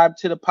subscribe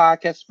to the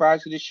podcast, subscribe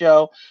to the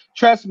show.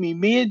 Trust me,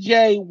 me and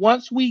Jay,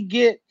 once we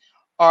get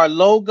our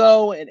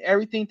logo and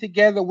everything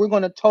together, we're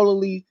gonna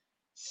totally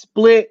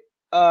split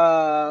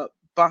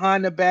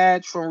behind the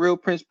badge from Real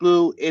Prince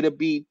Blue. It'll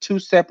be two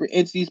separate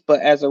entities,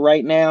 but as of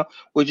right now,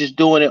 we're just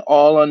doing it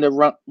all under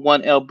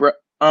one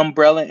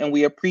umbrella, and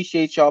we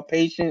appreciate y'all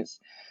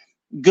patience.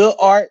 Good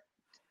art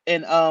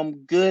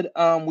and good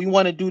we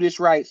want to do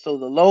this right, so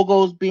the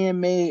logo's being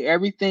made,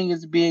 everything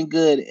is being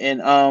good,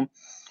 and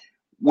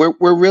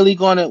we're really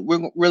gonna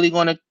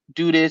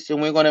do this,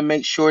 and we're gonna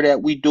make sure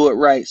that we do it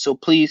right. So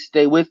please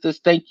stay with us.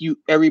 Thank you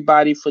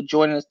everybody for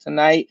joining us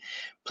tonight.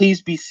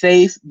 Please be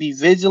safe, be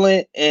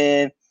vigilant,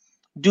 and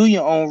do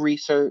your own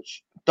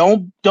research.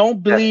 Don't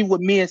believe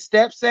what me and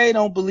Steph say.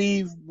 Don't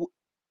believe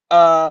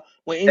what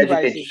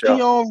anybody says. Do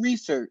your own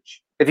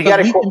research. If you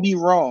got we can be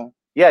wrong.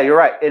 Yeah, you're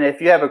right. And if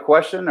you have a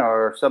question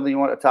or something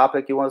a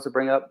topic you want us to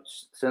bring up,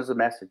 send us a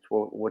message.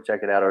 We'll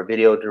check it out, or a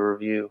video to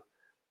review.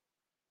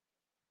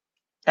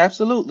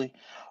 Absolutely.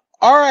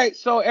 All right,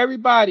 so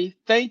everybody,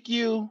 thank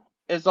you.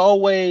 As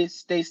always,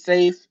 stay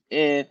safe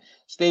and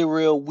stay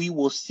real. We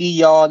will see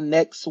y'all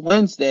next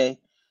Wednesday.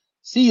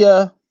 See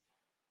ya.